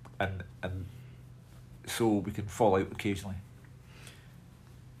 And so we can fall out occasionally.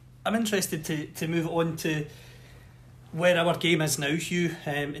 I'm interested to move on to where our game is now, Hugh,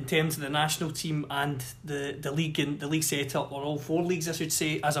 in terms of the national team and the league and the league setup, or all 4 leagues I should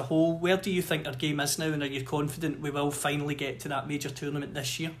say, as a whole. Where do you think our game is now, and are you confident we will finally get to that major tournament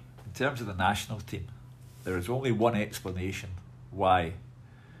this year? In terms of the national team, there is only one explanation why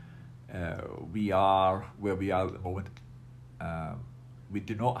we are where we are at the moment. We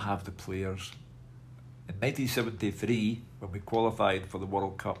do not have the players. In 1973, when we qualified for the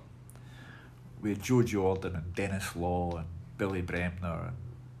World Cup, we had Joe Jordan and Dennis Law and Billy Bremner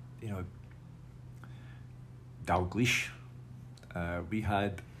and Dalglish. We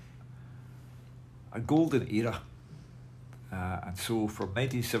had a golden era, and so from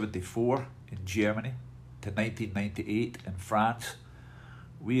 1974 in Germany to 1998 in France,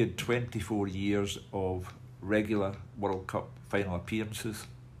 we had 24 years of regular World Cup final appearances,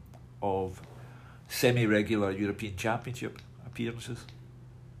 of semi-regular European Championship appearances,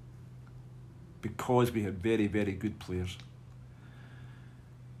 because we had very, very good players.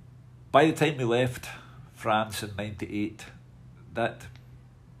 By the time we left France in 98, that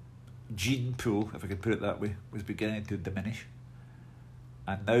gene pool, if I could put it that way, was beginning to diminish.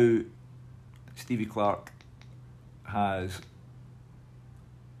 And now Stevie Clarke has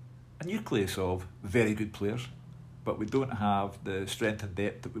a nucleus of very good players, but we don't have the strength and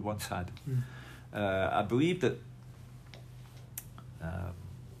depth that we once had. I believe that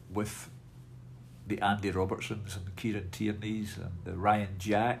with the Andy Robertsons and the Kieran Tierneys and the Ryan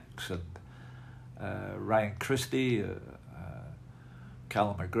Jacks and Ryan Christie,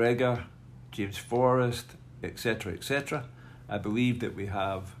 Callum McGregor, James Forrest, etc., etc., I believe that we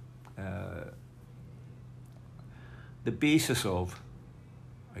have the basis of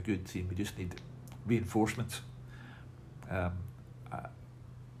a good team. We just need reinforcements. I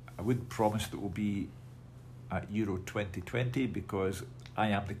wouldn't promise that we'll be at Euro 2020 because I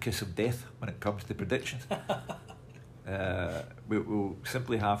am the kiss of death when it comes to predictions. We'll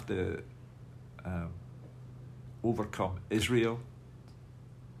simply have to overcome Israel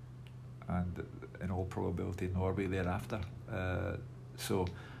and, in all probability, Norway thereafter. So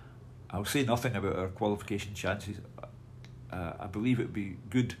I'll say nothing about our qualification chances. I believe it would be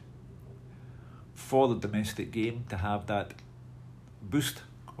good for the domestic game to have that boost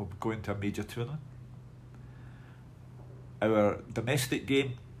of going to a major tournament. Our domestic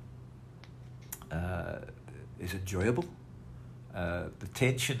game is enjoyable. The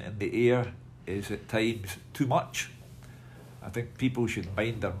tension in the air is at times too much. I think people should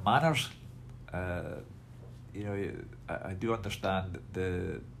mind their manners. I do understand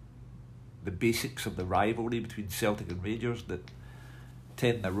the basics of the rivalry between Celtic and Rangers, that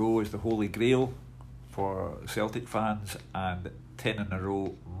 10 in a row is the holy grail for Celtic fans, and 10 in a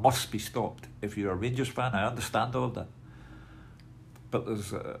row must be stopped if you're a Rangers fan. I understand all of that. But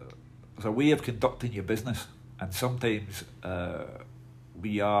there's a way of conducting your business, and sometimes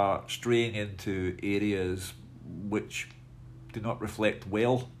we are straying into areas which do not reflect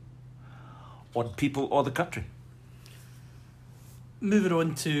well on people or the country. We've moved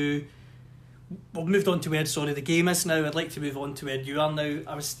on to where the game is now. I'd like to move on to where you are now.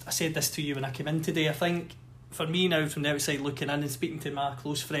 I said this to you when I came in today. I think for me now, from the outside looking in and speaking to my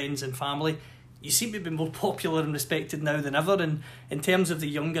close friends and family, you seem to be more popular and respected now than ever. And in terms of the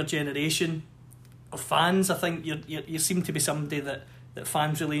younger generation of fans, I think you seem to be somebody that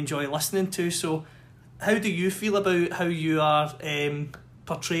fans really enjoy listening to. So how do you feel about how you are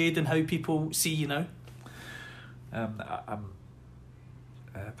portrayed and how people see you now? I'm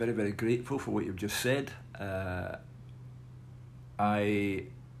very, very grateful for what you've just said. I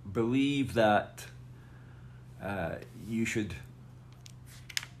believe that you should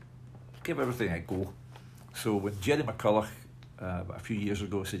give everything a go. So when Jerry McCulloch a few years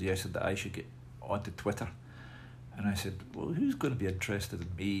ago suggested that I should get onto Twitter, and I said, well, who's going to be interested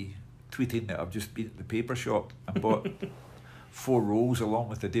in me tweeting that I've just been at the paper shop and bought 4 rolls along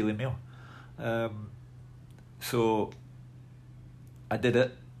with the Daily Mail? So I did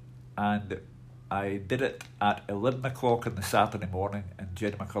it, and I did it at 11 o'clock on the Saturday morning, and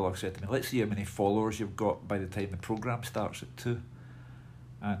Jenny McCulloch said to me, let's see how many followers you've got by the time the programme starts at 2.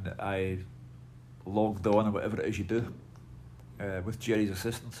 And I logged on, or whatever it is you do, with Jerry's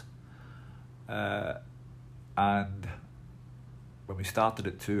assistance. And when we started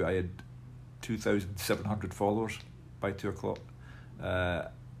at 2, I had 2,700 followers by 2 o'clock.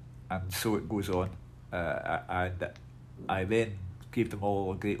 And so it goes on. And I then gave them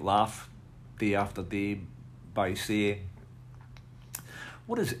all a great laugh day after day by saying,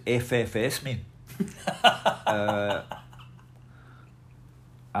 what does FFS mean?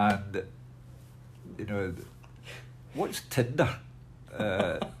 And, you know, what's Tinder?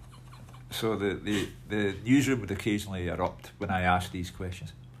 So the newsroom would occasionally erupt when I ask these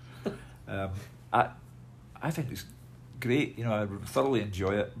questions. I think it's great, you know, I thoroughly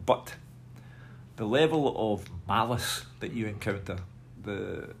enjoy it, but the level of malice that you encounter,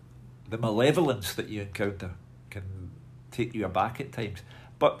 the malevolence that you encounter can take you aback at times.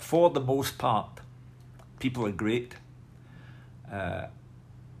 But for the most part, people are great.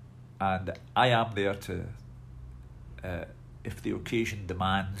 And I am there to, if the occasion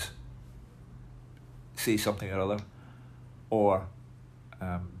demands, say something or other, or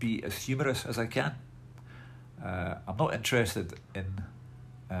be as humorous as I can. I'm not interested in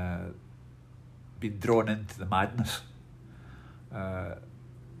being drawn into the madness.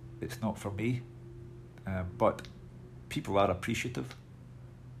 It's not for me. But people are appreciative,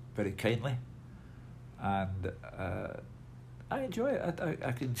 very kindly, and I enjoy it.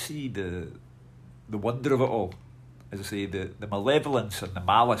 I can see the wonder of it all. As I say, the malevolence and the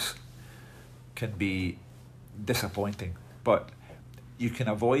malice can be disappointing, but you can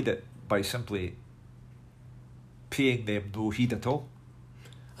avoid it by simply paying them no heed at all.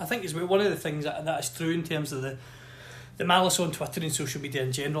 I think as well, one of the things that is true in terms of the malice on Twitter and social media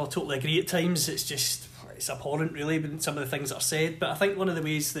in general, I totally agree at times. It's abhorrent really, but some of the things that are said. But I think one of the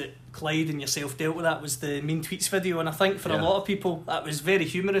ways that Clyde and yourself dealt with that was the mean tweets video, and I think for a lot of people that was very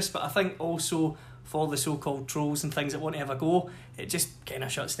humorous, but I think also for the so-called trolls and things that want to have a go, it just kind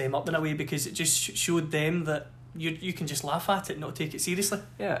of shuts them up in a way, because it just showed them that you can just laugh at it and not take it seriously.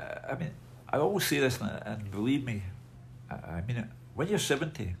 Yeah, I mean, I always say this, and believe me, I mean it. When you're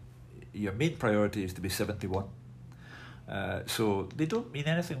 70, your main priority is to be 71. So they don't mean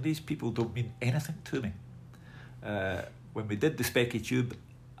anything. These people don't mean anything to me. When we did the Specky Tube,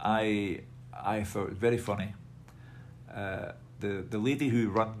 I thought it was very funny. The lady who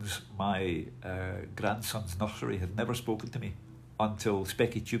runs my grandson's nursery had never spoken to me until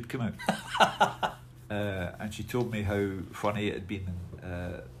Specky Tube came out. And she told me how funny it had been.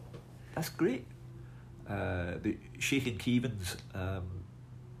 That's great. The Shakin' Keevans,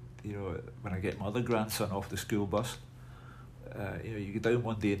 you know, when I get my other grandson off the school bus, you know, you go down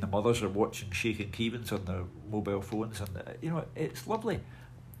one day and the mothers are watching Shakin' Keevans on their mobile phones, and you know, it's lovely.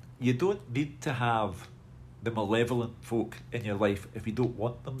 You don't need to have the malevolent folk in your life if you don't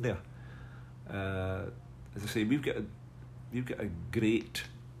want them there. As I say, we've got a great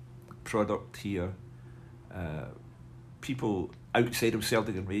product here. People outside of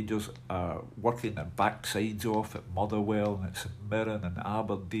Celtic and Rangers are working their backsides off at Motherwell and at St Mirren and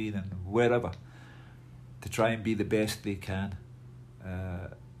Aberdeen and wherever to try and be the best they can.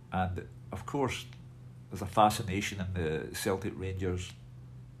 And of course, there's a fascination in the Celtic Rangers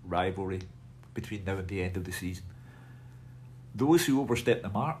rivalry between now and the end of the season. Those who overstep the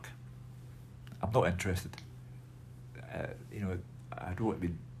mark, I'm not interested. You know, I don't want to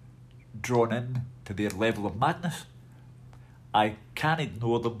be drawn in to their level of madness. I can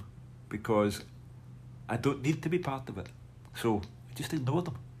ignore them because I don't need to be part of it. So I just ignore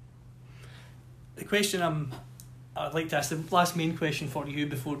them. The question I'd like to ask, the last main question for you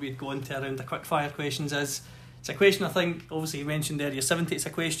before we go into a round of quick fire questions is, it's a question I think, obviously you mentioned there, you're 70, it's a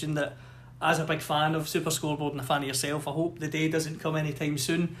question that, as a big fan of Super Scoreboard and a fan of yourself, I hope the day doesn't come anytime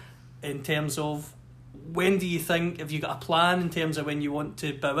soon, in terms of when do you think, have you got a plan in terms of when you want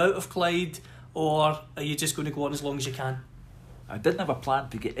to bow out of Clyde, or are you just going to go on as long as you can? I didn't have a plan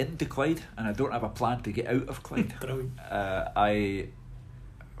to get into Clyde, and I don't have a plan to get out of Clyde. Brilliant.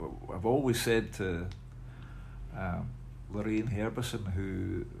 I've always said to Lorraine Herbison,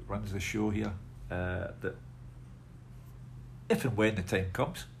 who runs the show here, that if and when the time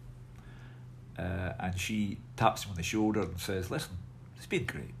comes, and she taps me on the shoulder and says, listen, it's been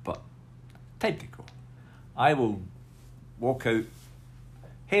great, but time to go, I will walk out,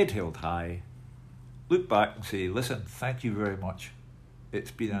 head held high, look back and say, listen, thank you very much.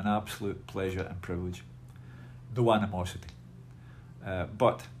 It's been an absolute pleasure and privilege. No animosity.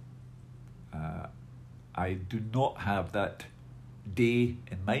 But I do not have that day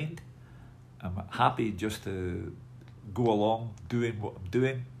in mind. I'm happy just to go along doing what I'm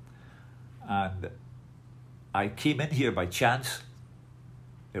doing, and I came in here by chance.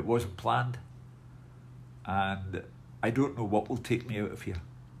 It wasn't planned, and I don't know what will take me out of here.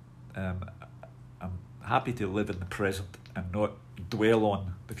 I'm happy to live in the present and not dwell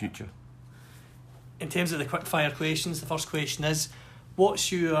on the future. In terms of the quick fire questions, the first question is, what's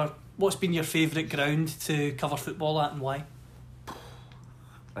been your favourite ground to cover football at, and why?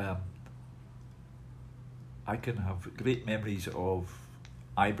 I can have great memories of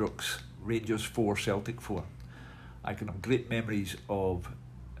Ibrox, Rangers 4, Celtic 4. I can have great memories of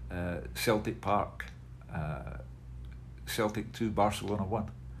Celtic Park, Celtic 2, Barcelona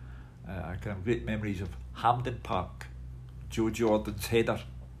 1. I can have great memories of Hampden Park, Joe Jordan's header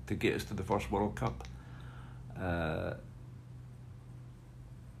to get us to the first World Cup.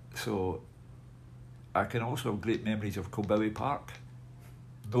 So I can also have great memories of Kilbowie Park,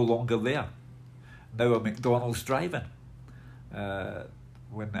 no longer there, now a McDonald's drive-in.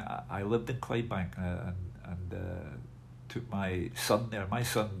 When I lived in Clydebank and took my son there. My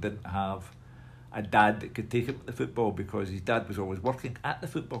son didn't have a dad that could take him to the football because his dad was always working at the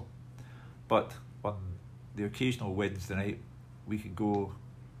football. But on the occasional Wednesday night, we could go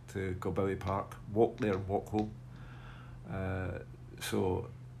to Kilbowie Park, walk there and walk home. So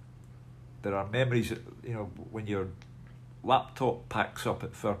there are memories, when your laptop packs up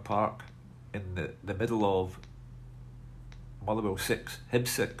at Fir Park in the middle of Motherwell 6, Hibs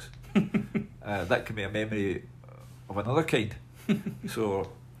 6, that can be a memory of another kind. So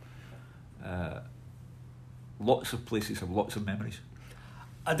lots of places have lots of memories.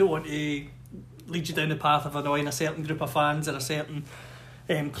 I don't want to lead you down the path of annoying a certain group of fans or a certain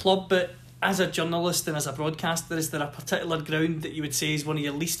club, but as a journalist and as a broadcaster, is there a particular ground that you would say is one of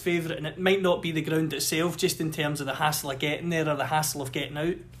your least favourite? And it might not be the ground itself, just in terms of the hassle of getting there or the hassle of getting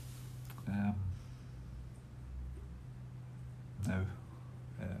out. No.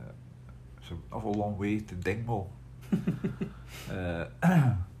 It's an awful long way to Dingwall.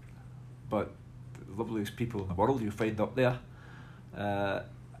 But the loveliest people in the world you find up there.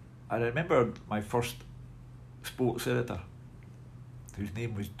 I remember my first sports editor, whose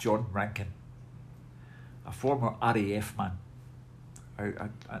name was John Rankin, a former RAF man,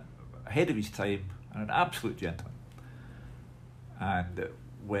 ahead of his time and an absolute gentleman. And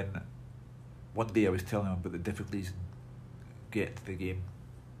when one day I was telling him about the difficulties in getting to the game,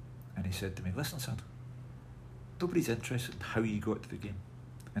 and he said to me, "Listen, son, nobody's interested in how you got to the game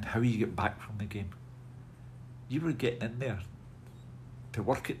and how you get back from the game. You were getting in there to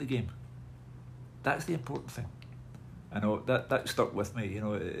work at the game. That's the important thing." I know that stuck with me.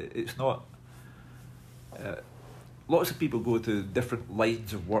 It's not. Lots of people go to different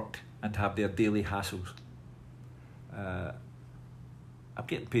lines of work and have their daily hassles. I'm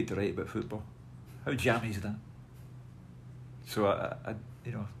getting paid to write about football. How jammy is that? So I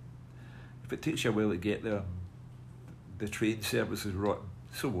if it takes you a while to get there, and the train service is rotten,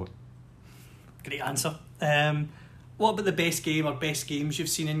 so what? Great answer. What about the best game or best games you've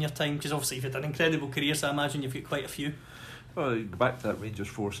seen in your time? Because obviously you've had an incredible career, so I imagine you've got quite a few. Well, you go back to that Rangers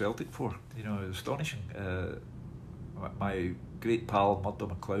 4, Celtic 4. Astonishing. My great pal Murdo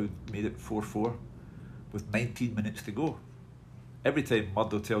MacLeod made it 4-4 with 19 minutes to go. Every time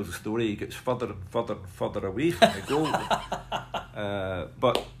Murdo tells a story, he gets further and further and further away from the goal.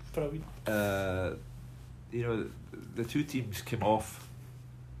 But the two teams came off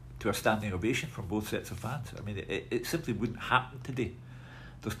to a standing ovation from both sets of fans. I mean, it simply wouldn't happen today.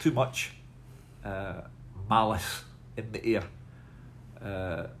 There's too much malice in the air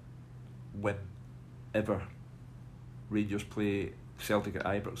whenever Rangers play Celtic at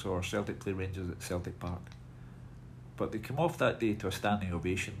Ibrox or Celtic play Rangers at Celtic Park. But they came off that day to a standing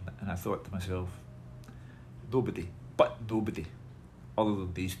ovation, and I thought to myself, nobody other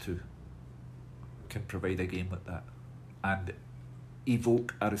than these two can provide a game like that and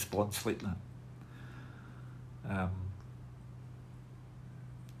evoke a response like that.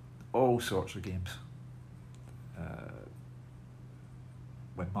 All sorts of games.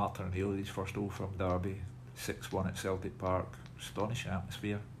 When Martin nailed his first Old Firm derby, 6-1 at Celtic Park, astonishing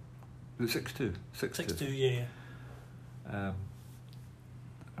atmosphere. Was it 6-2? 6-2, yeah. I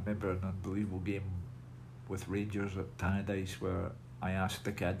remember an unbelievable game with Rangers at Tannadice where I asked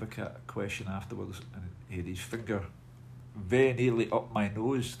Dick Advocate a question afterwards, and he had his finger very nearly up my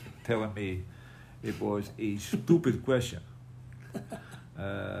nose telling me it was a stupid question.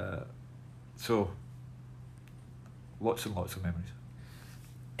 So lots and lots of memories.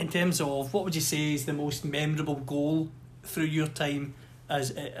 In terms of, what would you say is the most memorable goal through your time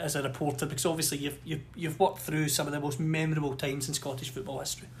as a reporter? Because obviously you've worked through some of the most memorable times in Scottish football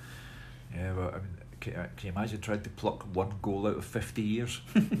history. Yeah, well, I mean, can you imagine trying to pluck one goal out of 50 years?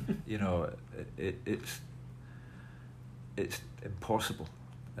 You know, it's impossible.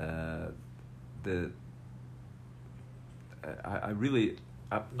 Not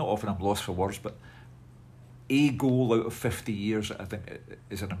often I'm lost for words, but a goal out of 50 years, I think,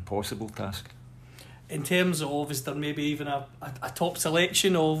 is an impossible task. In terms of, is there maybe even a top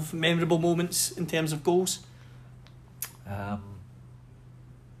selection of memorable moments in terms of goals?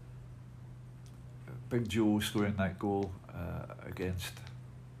 Big Joe scoring that goal against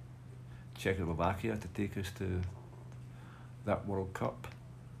Czechoslovakia to take us to that World Cup.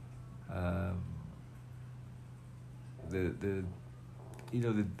 The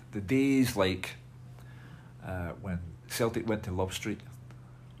days like when Celtic went to Love Street,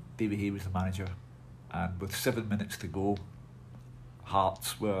 Davy Hay was the manager, and with 7 minutes to go,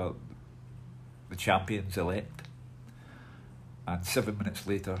 Hearts were the champions elect, and 7 minutes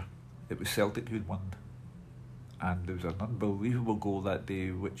later it was Celtic who'd won, and there was an unbelievable goal that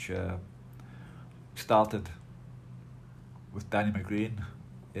day which started with Danny McGrain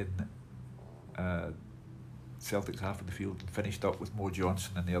in Celtic's half of the field and finished up with Mo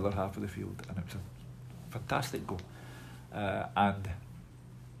Johnson in the other half of the field, and it was a fantastic goal, and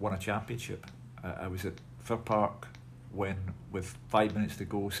won a championship. I was at Fir Park when, with 5 minutes to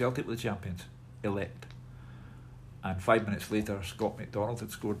go, Celtic were the champions elect, and 5 minutes later Scott McDonald had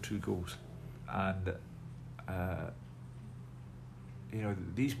scored 2 goals, and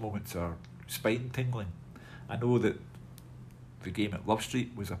these moments are spine tingling. I know that the game at Love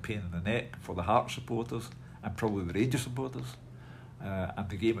Street was a pain in the neck for the Hearts supporters and probably the Rangers supporters, and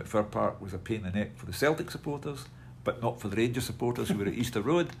the game at Fir Park was a pain in the neck for the Celtic supporters, but not for the Rangers supporters who were at Easter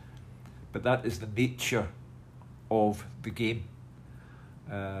Road. But that is the nature of the game,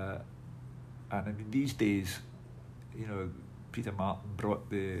 and I mean, these days, Peter Martin brought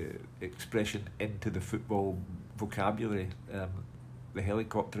the expression into the football vocabulary. The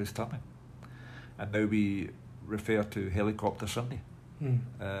helicopter is turning, and now we refer to Helicopter Sunday.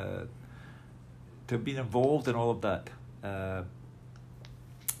 To have been involved in all of that,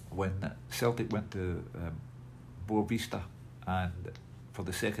 when Celtic went to Boa Vista and for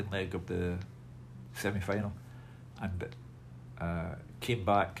the second leg of the semi-final, and came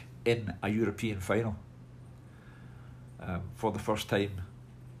back in a European final for the first time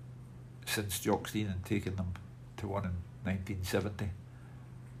since Jock Stein had taken them to one in 1970.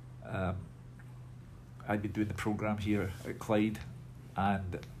 I'd been doing the programme here at Clyde,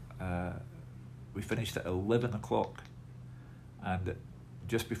 and we finished at 11 o'clock, and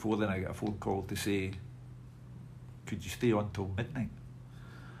just before then I got a phone call to say, could you stay on till midnight?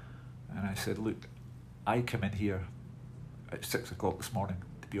 And I said, look, I come in here at 6 o'clock this morning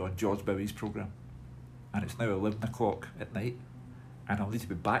to be on George Bowie's programme, and it's now 11 o'clock at night, and I'll need to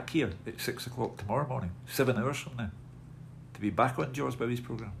be back here at 6 o'clock tomorrow morning, 7 hours from now, to be back on George Bowie's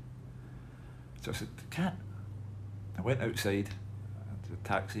programme. So I said, I can't. I went outside, and the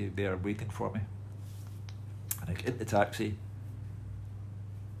taxi there waiting for me, and I get in the taxi,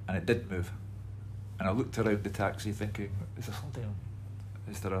 and it didn't move. And I looked around the taxi thinking,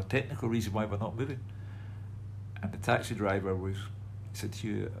 is there a technical reason why we're not moving? And the taxi driver said,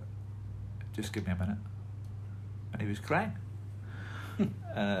 Hugh, just give me a minute. And he was crying. And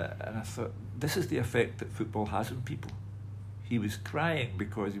I thought, this is the effect that football has on people. He was crying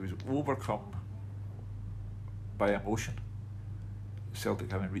because he was overcome by emotion,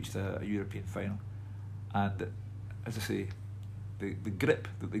 Celtic having reached a European final. And as I say, the grip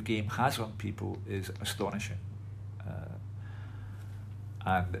that the game has on people is astonishing.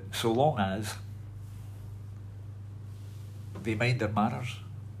 And so long as they mind their manners,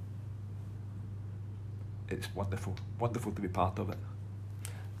 it's wonderful to be part of it.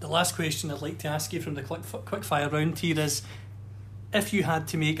 The last question I'd like to ask you from the quick fire round here is, if you had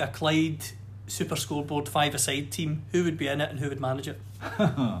to make a Clyde Super Scoreboard 5-a-side team, who would be in it and who would manage it?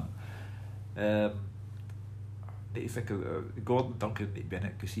 Need to think of Gordon Duncan need to be in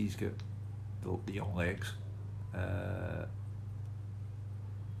it because he's got the young legs.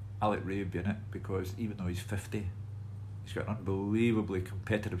 Alec Ray would be in it because even though he's 50, he's got an unbelievably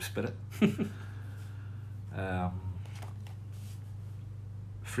competitive spirit.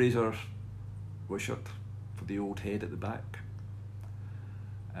 Fraser Wishart for the old head at the back.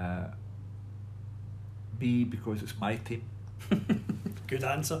 Me because it's my team. Good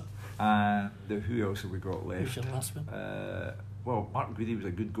answer. And who else have we got left? Who's your last one? Well, Mark Greedy was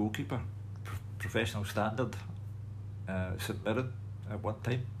a good goalkeeper, professional standard, St Mirren at one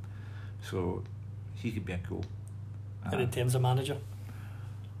time, so he could be in goal. And in terms of manager?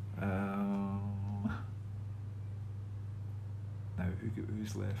 Now,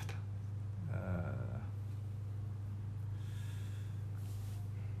 who's left?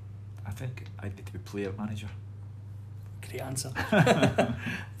 I think I need to be player manager. Great answer.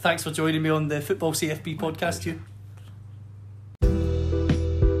 Thanks for joining me on the Football CFB podcast, Hugh.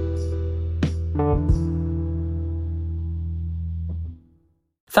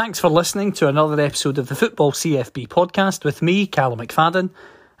 Thanks for listening to another episode of the Football CFB podcast with me, Callum McFadden.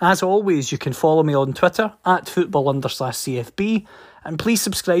 As always, you can follow me on Twitter at football_CFB, and please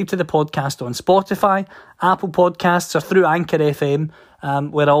subscribe to the podcast on Spotify, Apple Podcasts, or through Anchor FM,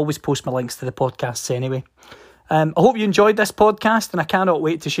 where I always post my links to the podcasts anyway. I hope you enjoyed this podcast, and I cannot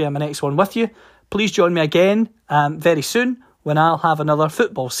wait to share my next one with you. Please join me again very soon when I'll have another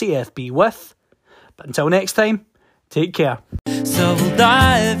Football CFB with. But until next time, take care. So we'll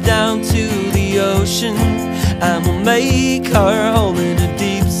dive down to the ocean, and we'll make our home in a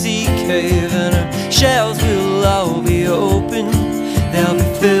deep sea cave, and our shells will all be open. They'll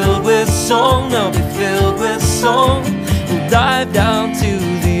be filled with song, they'll be filled with song. We'll dive down to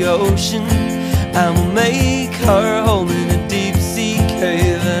the ocean, and we'll make our home in a